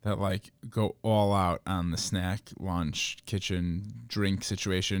that like go all out on the snack, lunch, kitchen, drink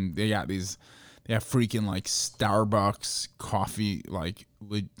situation. They have freaking like Starbucks coffee, like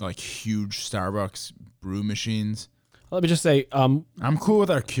huge Starbucks brew machines. Let me just say, I'm cool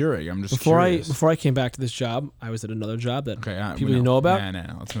with our Keurig. I'm just before curious. I came back to this job, I was at another job that Okay, people you know about.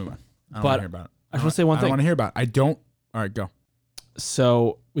 No. Let's move on. I don't But want to hear about it. I just want to say one I thing. don't want to hear about it. I don't. All right, go.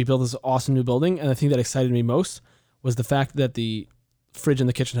 So we built this awesome new building, and the thing that excited me most was the fact that the fridge in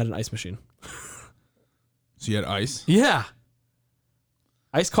the kitchen had an ice machine. So you had ice? Yeah.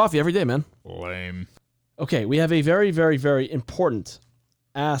 Iced coffee every day, man. Lame. Okay, we have a very, very, very important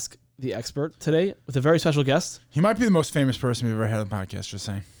Ask the Expert today with a very special guest. He might be the most famous person we've ever had on the podcast, just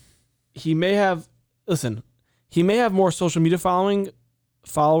saying. He may have more social media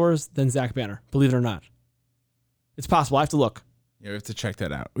followers than Zach Banner, believe it or not. It's possible. I have to look. Yeah, we have to check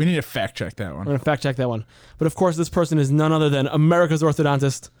that out. We need to fact check that I'm one. going to fact check that one. But of course, this person is none other than America's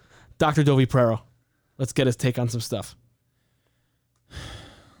orthodontist, Dr. Dovey Prero. Let's get his take on some stuff.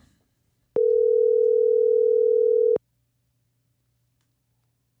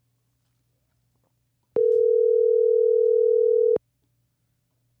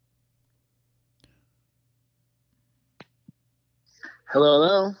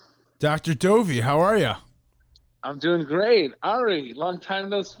 Hello. Dr. Dovey, how are you? I'm doing great. Ari, long time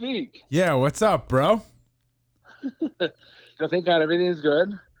no speak. Yeah, what's up, bro? So thank God everything's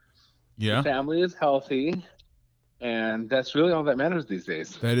good. Yeah, The family is healthy. And that's really all that matters these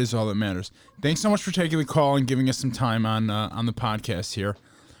days. that is all that matters. Thanks so much for taking the call and giving us some time on the podcast here.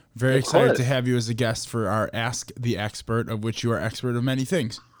 Very Of excited course. to have you as a guest for our Ask the Expert, of which you are expert of many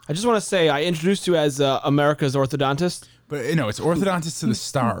things. I just want to say I introduced you as America's orthodontist. But it's orthodontist to the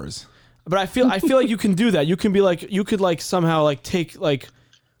stars. But I feel like you can do that. You can be like, you could like somehow like take like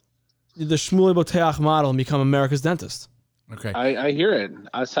the Shmuley Boteach model and become America's dentist. Okay. I hear it.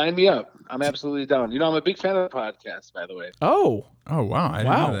 Sign me up. I'm absolutely down. I'm a big fan of the podcast, by the way. Oh. Oh wow! I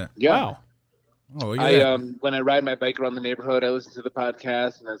didn't know that. Yeah. Wow. Oh, look at that. When I ride my bike around the neighborhood, I listen to the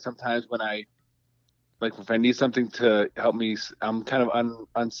podcast, and then sometimes when if I need something to help me, I'm kind of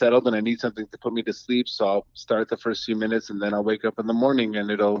unsettled, and I need something to put me to sleep. So I'll start the first few minutes, and then I'll wake up in the morning, and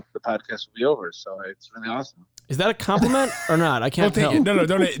the podcast will be over. So it's really awesome. Is that a compliment or not? I can't Don't tell. take it.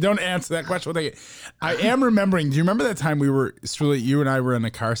 No, don't answer that question. We'll take it. I am remembering. Do you remember that time you and I were in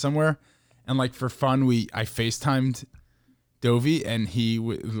a car somewhere, and like for fun, I FaceTimed Dovey, and he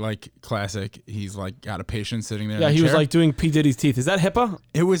like classic. He's like got a patient sitting there. Yeah, in a he was chair. like doing P. Diddy's teeth. Is that HIPAA?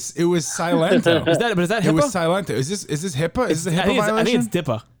 It was Silento. Is that HIPAA? It was Silento. Is this HIPAA? Is this a HIPAA violation? I think it's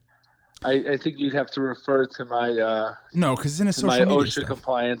DIPA. I think you'd have to refer to my No, because it's in a to my social media OSHA stuff.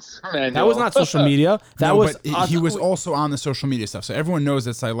 compliance manual. That was not social media. That No, was but he was also on the social media stuff, so everyone knows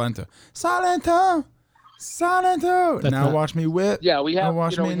that Silento. Silento. That's Now not- watch me whip. Yeah, we Now have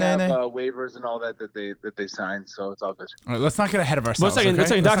watch me we nay, have nay. waivers and all that they sign, so it's all good. All right, let's not get ahead of ourselves. One second,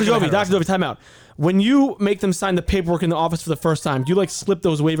 okay? Dr. Dovey, time out. When you make them sign the paperwork in the office for the first time, do you like slip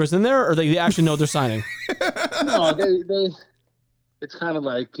those waivers in there, or they actually know what they're signing? No, they it's kind of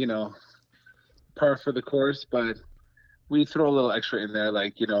like par for the course, but we throw a little extra in there,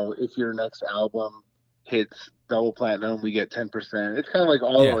 like if your next album hits double platinum, we get 10%. It's kind of like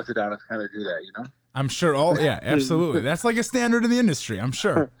all Yeah. orthodontists kind of do that, I'm sure absolutely. That's like a standard in the industry, I'm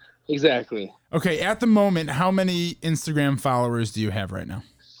sure. Exactly. Okay, at the moment, how many Instagram followers do you have right now?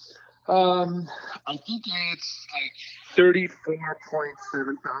 I think it's like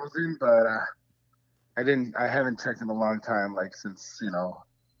 34.7 thousand, but I haven't checked in a long time, like since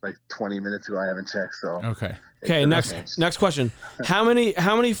like 20 minutes ago I haven't checked. So Okay. Okay, next question. How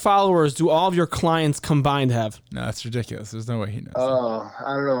many followers do all of your clients combined have? No, that's ridiculous. There's no way he knows. Oh,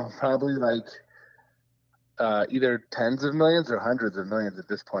 I don't know, probably like either tens of millions or hundreds of millions at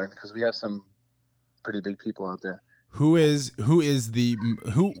this point, because we have some pretty big people out there.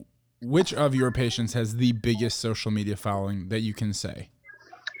 Which of your patients has the biggest social media following that you can say?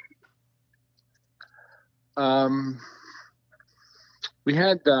 We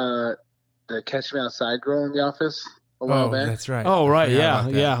had the Catch Me Outside girl in the office a while back. That's right. Oh, right. I Yeah.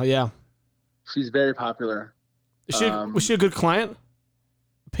 forgot about that. Yeah. She's very popular. Was she a good client?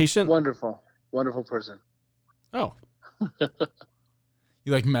 Patient? Wonderful person. Oh.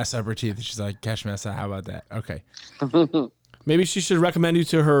 You like mess up her teeth. She's like, Catch Me Outside. How about that? Okay. Maybe she should recommend you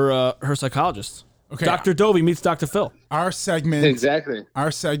to her psychologist. Okay. Dr. Dovey meets Dr. Phil. Our segment Exactly.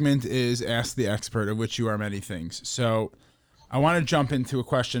 Our segment is Ask the Expert, of which you are many things. So I want to jump into a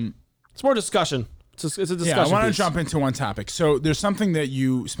question. It's more discussion. It's a discussion. Yeah, I want to piece. jump into one topic. So there's something that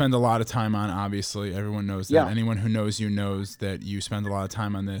you spend a lot of time on, obviously. Everyone knows that. Yeah. Anyone who knows you knows that you spend a lot of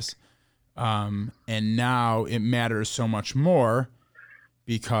time on this. And now it matters so much more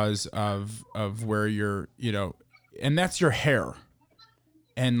because of where you're, and that's your hair.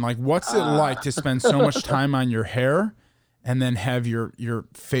 And like, what's it like to spend so much time on your hair and then have your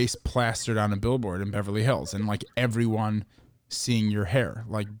face plastered on a billboard in Beverly Hills and like everyone seeing your hair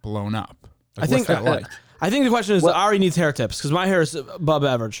like blown up? Like, what's that like? I think the question is, Ari needs hair tips because my hair is above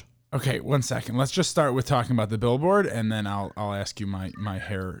average. Okay, 1 second. Let's just start with talking about the billboard, and then I'll ask you my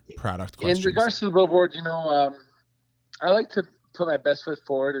hair product questions. In regards to the billboard, I like to put my best foot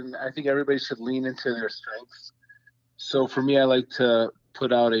forward, and I think everybody should lean into their strengths. So for me, I like to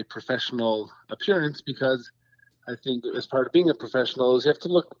put out a professional appearance because I think as part of being a professional is you have to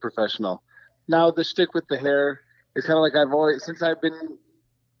look professional. Now, the shtick with the hair is kind of like since I've been,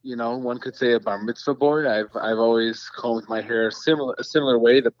 one could say a bar mitzvah boy, I've always combed my hair a similar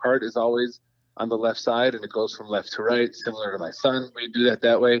way. The part is always on the left side and it goes from left to right, similar to my son. We do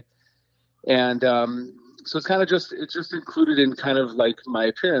that way. And so it's kind of just included in kind of like my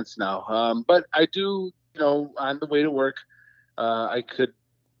appearance now. But I do, on the way to work, I could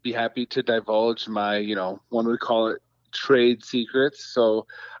be happy to divulge my, one would call it trade secrets. So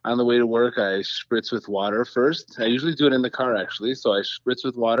on the way to work, I spritz with water first. I usually do it in the car, actually. So I spritz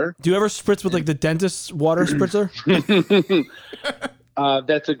with water. Do you ever spritz with like the dentist's water spritzer?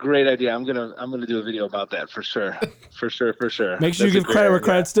 That's a great idea. I'm gonna do a video about that for sure. For sure. Make sure you give credit where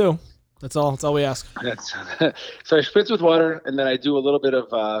credit's due. That's all we ask. So I spritz with water, and then I do a little bit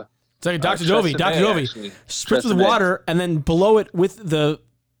of. It's like Dr. Dovey. Spritz with water, and then below it with the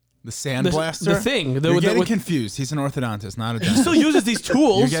sandblaster. The thing. You're getting confused. He's an orthodontist, not a dentist. He still uses these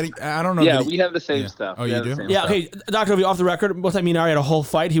tools. I don't know. Yeah, we have the same stuff. Oh, you do? Yeah. Okay, Dr. Dovey, off the record, one time me and Ari had a whole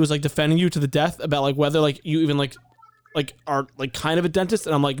fight. He was like defending you to the death about like whether like you even like are like kind of a dentist,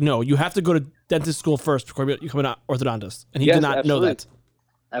 and I'm like, no, you have to go to dentist school first before you become an orthodontist, and he did not know that.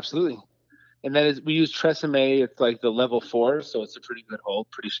 Absolutely. And then we use Tresemme. It's like the level 4, so it's a pretty good hold,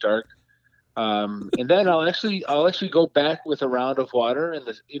 pretty stark. And then I'll actually go back with a round of water, and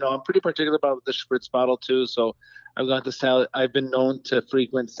I'm pretty particular about the spritz bottle too. So I've gone to Sally. I've been known to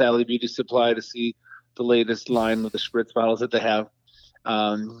frequent Sally Beauty Supply to see the latest line with the spritz bottles that they have.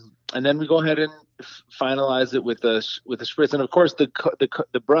 And then we go ahead and finalize it with the spritz, and of course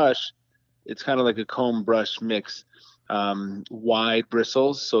the brush. It's kind of like a comb brush mix, wide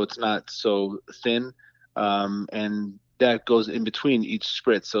bristles, so it's not so thin, and that goes in between each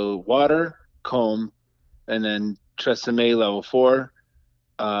spritz. So water, comb, and then Tresemme level 4,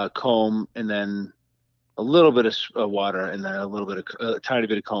 comb, and then a little bit of water, and then a tiny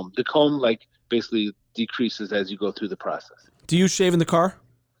bit of comb. The comb like basically decreases as you go through the process. Do you shave in the car?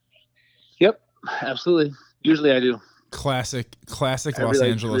 Yep, absolutely. Usually I do. Classic Los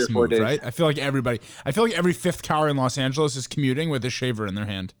Angeles move, days. Right? I feel like every 5th car in Los Angeles is commuting with a shaver in their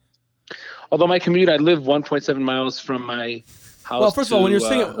hand. Although my commute, I live 1.7 miles from my house. Well, first of all, when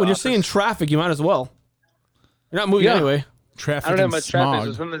you're seeing in traffic, you might as well. You're not moving anyway. Traffic. I don't have and much smog.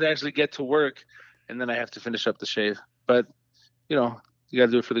 traffic, so sometimes I actually get to work, and then I have to finish up the shave. But you got to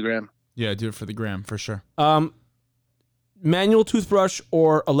do it for the gram. Yeah, do it for the gram for sure. Manual toothbrush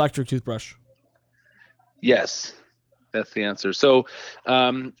or electric toothbrush? Yes, that's the answer. So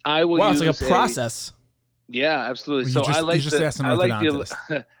I will. Wow, use it's like a process. Yeah, absolutely. Well, so I like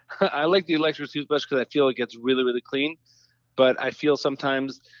the I like the electric toothbrush because I feel it gets really, really clean. But I feel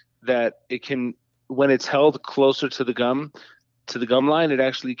sometimes that it can, when it's held closer to the gum line, it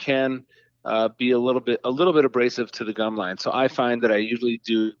actually can be a little bit abrasive to the gum line. So I find that I usually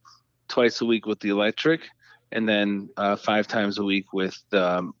do twice a week with the electric, and then 5 times a week with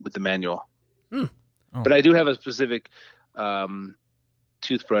the manual. Oh. But I do have a specific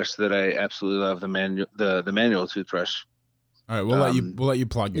toothbrush that I absolutely love, the manual toothbrush. All right, we'll let you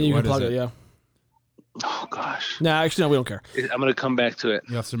plug it. You What can plug is it, yeah. Oh gosh. Nah, actually, no, we don't care. I'm gonna come back to it.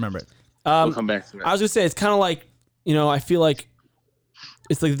 You have to remember it. we'll come back to that. I was gonna say it's kind of like, I feel like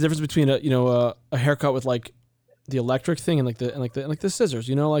it's like the difference between a haircut with like the electric thing and like the scissors.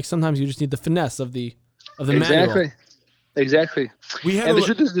 Like sometimes you just need the finesse of the manual. Exactly. We had and the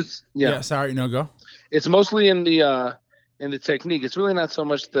truth is, it's, sorry, no, go. It's mostly in the technique. It's really not so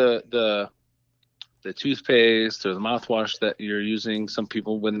much the toothpaste or the mouthwash that you're using. Some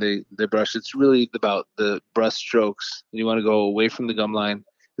people when they brush, it's really about the brush strokes. You want to go away from the gum line.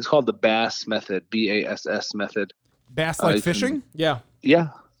 It's called the Bass method, BASS methed. Bass like fishing? Yeah. Yeah.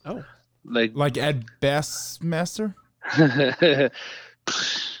 Oh. Like Ed Bassmaster?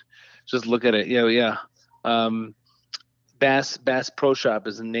 Just look at it. Yeah. Bass Pro Shop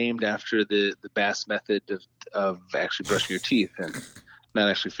is named after the Bass method of actually brushing your teeth and not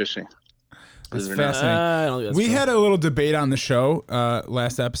actually fishing. That's fascinating. We had a little debate on the show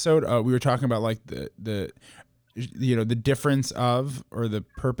last episode. We were talking about like the difference of or the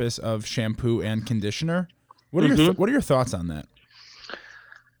purpose of shampoo and conditioner. What are your thoughts on that?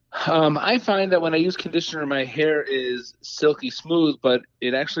 I find that when I use conditioner, my hair is silky smooth, but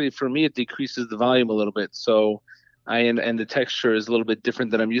it actually, for me, it decreases the volume a little bit. So and the texture is a little bit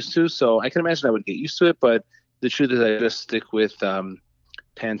different than I'm used to. So I can imagine I would get used to it, but the truth is I just stick with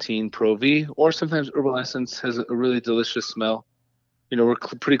Pantene Pro V, or sometimes Herbal Essence has a really delicious smell. We're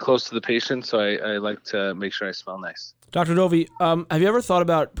pretty close to the patient, so I like to make sure I smell nice. Dr. Dovey, have you ever thought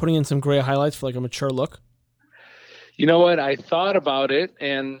about putting in some gray highlights for like a mature look? You know what? I thought about it,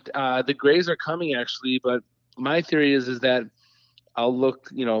 and the grays are coming actually. But my theory is that I'll look.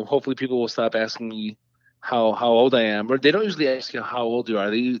 Hopefully people will stop asking me how old I am, or they don't usually ask you how old you are.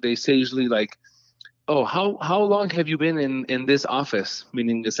 They say usually like, "Oh, how long have you been in this office?"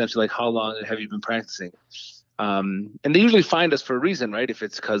 Meaning essentially like how long have you been practicing? And they usually find us for a reason, right? If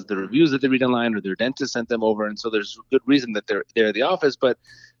it's because the reviews that they read online or their dentist sent them over, and so there's a good reason that they're at the office. But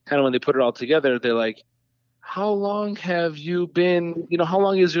kind of when they put it all together, they're like, how long have you been, how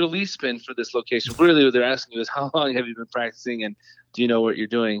long has your lease been for this location? Really, what they're asking you is how long have you been practicing and do you know what you're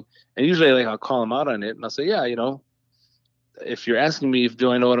doing? And usually I'll call them out on it and I'll say, yeah, if you're asking me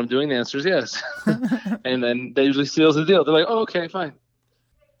do I know what I'm doing, the answer is yes. And then that usually seals the deal. They're like, oh, okay, fine.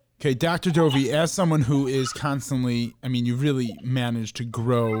 Okay, Dr. Dovey, as someone who is constantly, you really managed to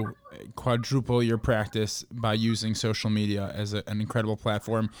grow, quadruple your practice by using social media as an incredible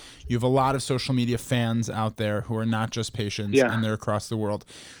platform. You have a lot of social media fans out there who are not just patients, and they're across the world.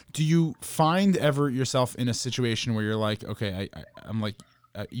 Do you find ever yourself in a situation where you're like, okay, I'm like,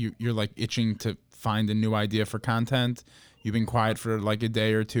 you're like itching to find a new idea for content? You've been quiet for like a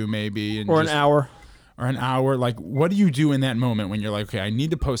day or two maybe. And or an hour. Or an hour. Like, what do you do in that moment when you're like, okay, I need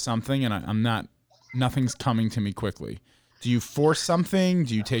to post something and nothing's coming to me quickly? Do you force something?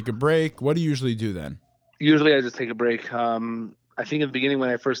 Do you take a break? What do you usually do then? Usually I just take a break. I think in the beginning when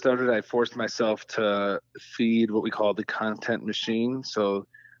I first started, I forced myself to feed what we call the content machine. So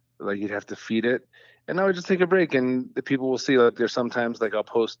like you'd have to feed it. And I would just take a break, and the people will see like there's sometimes like I'll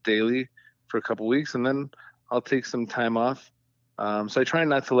post daily for a couple weeks and then I'll take some time off. So I try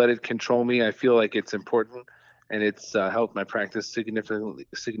not to let it control me. I feel like it's important, and it's helped my practice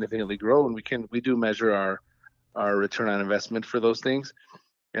significantly grow. And we do measure our return on investment for those things,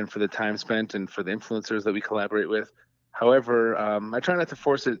 and for the time spent, and for the influencers that we collaborate with. However, I try not to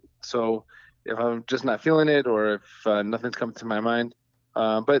force it. So if I'm just not feeling it, or if nothing's coming to my mind,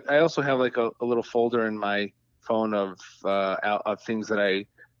 but I also have like a little folder in my phone of things that I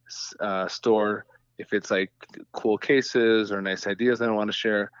store. If it's like cool cases or nice ideas that I want to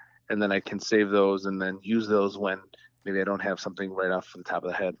share, and then I can save those and then use those when maybe I don't have something right off the top of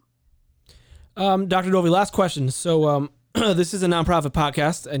the head. Dr. Dovey, last question. So this is a nonprofit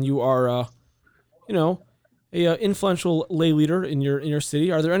podcast, and you are, a influential lay leader in your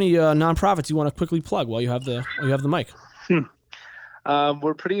city. Are there any nonprofits you want to quickly plug while you have the mic?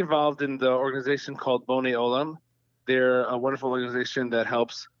 We're pretty involved in the organization called Bonei Olam. They're a wonderful organization that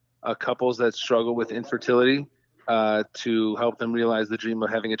helps couples that struggle with infertility to help them realize the dream of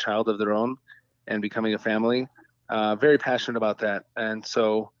having a child of their own and becoming a family. Very passionate about that. And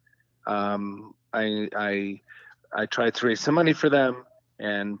so I try to raise some money for them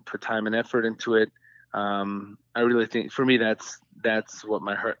and put time and effort into it. I really think for me that's what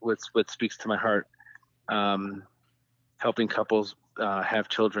my heart what speaks to my heart. Helping couples have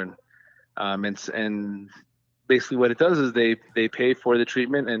children, and basically what it does is they pay for the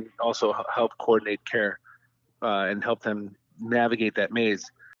treatment and also help coordinate care and help them navigate that maze.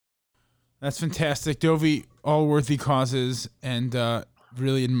 That's fantastic, Dovey. All worthy causes, and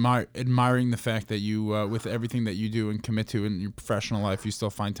really admiring the fact that you, with everything that you do and commit to in your professional life, you still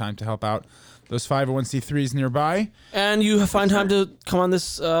find time to help out those 501c3s nearby. And you find time to come on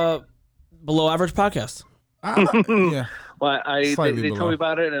this below average podcast. Yeah. Well, they Slightly below. told me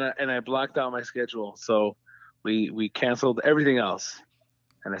about it, and I blocked out my schedule. So we canceled everything else,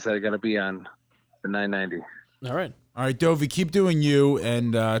 and I said I got to be on the 990. All right. All right, Dovey, keep doing you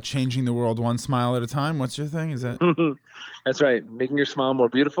and changing the world one smile at a time. What's your thing? Is that That's right. Making your smile more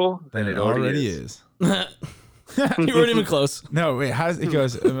beautiful than it already is. You weren't even close. No, wait. How's it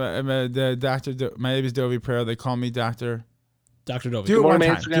goes? The doctor. My name is Dovey Pereira. They call me Doctor. Dr. Dovey. Do it Good one morning,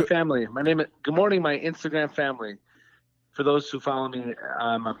 my time. Instagram family. Good morning, my Instagram family. For those who follow me,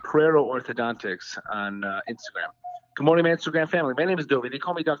 I'm Pereira Orthodontics on Instagram. Good morning, my Instagram family. My name is Dovey. They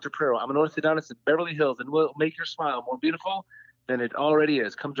call me Dr. Pereira. I'm an orthodontist in Beverly Hills, and we'll make your smile more beautiful than it already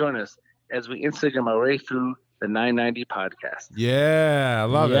is. Come join us as we Instagram our way through the 990 podcast. Yeah, I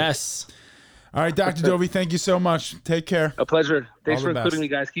love it. Yes. All right, Dr. Dovey, thank you so much. Take care. A pleasure. Thanks All the for including best. me,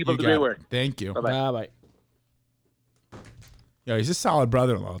 guys. Keep You up the got great it. work. Thank you. Bye-bye. Bye-bye. Yo, he's a solid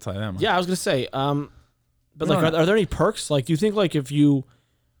brother-in-law, I'll tell you that much. Yeah, I was gonna say, but like, No. are there any perks? Like, do you think like if you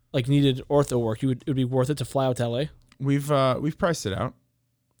like needed ortho work, it would be worth it to fly out to LA? We've priced it out.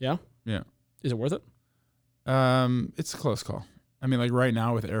 Yeah. Yeah. Is it worth it? It's a close call. I mean, like right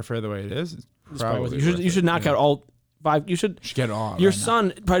now with airfare the way it is, it's It's probably worth probably it. You should worth it, knock yeah. out all 5. You should Get it all. Your right now.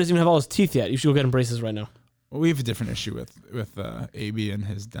 son probably doesn't even have all his teeth yet. You should go get him braces right now. Well, we have a different issue with AB and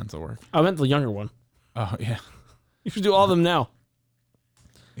his dental work. I meant the younger one. Oh yeah. You should do all of them now.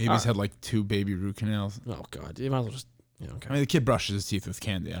 AB's had like 2 baby root canals. Oh God, you might as well just okay. I mean, the kid brushes his teeth with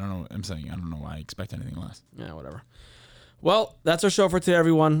candy. I don't know. I'm saying I don't know why I expect anything less. Yeah, whatever. Well, that's our show for today,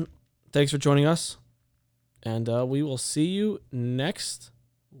 everyone. Thanks for joining us, and we will see you next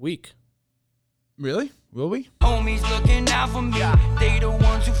week. Really? Will we? Homies looking out for me. They the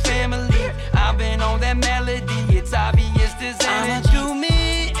ones who family. I've been on that melody. It's obvious this ain't do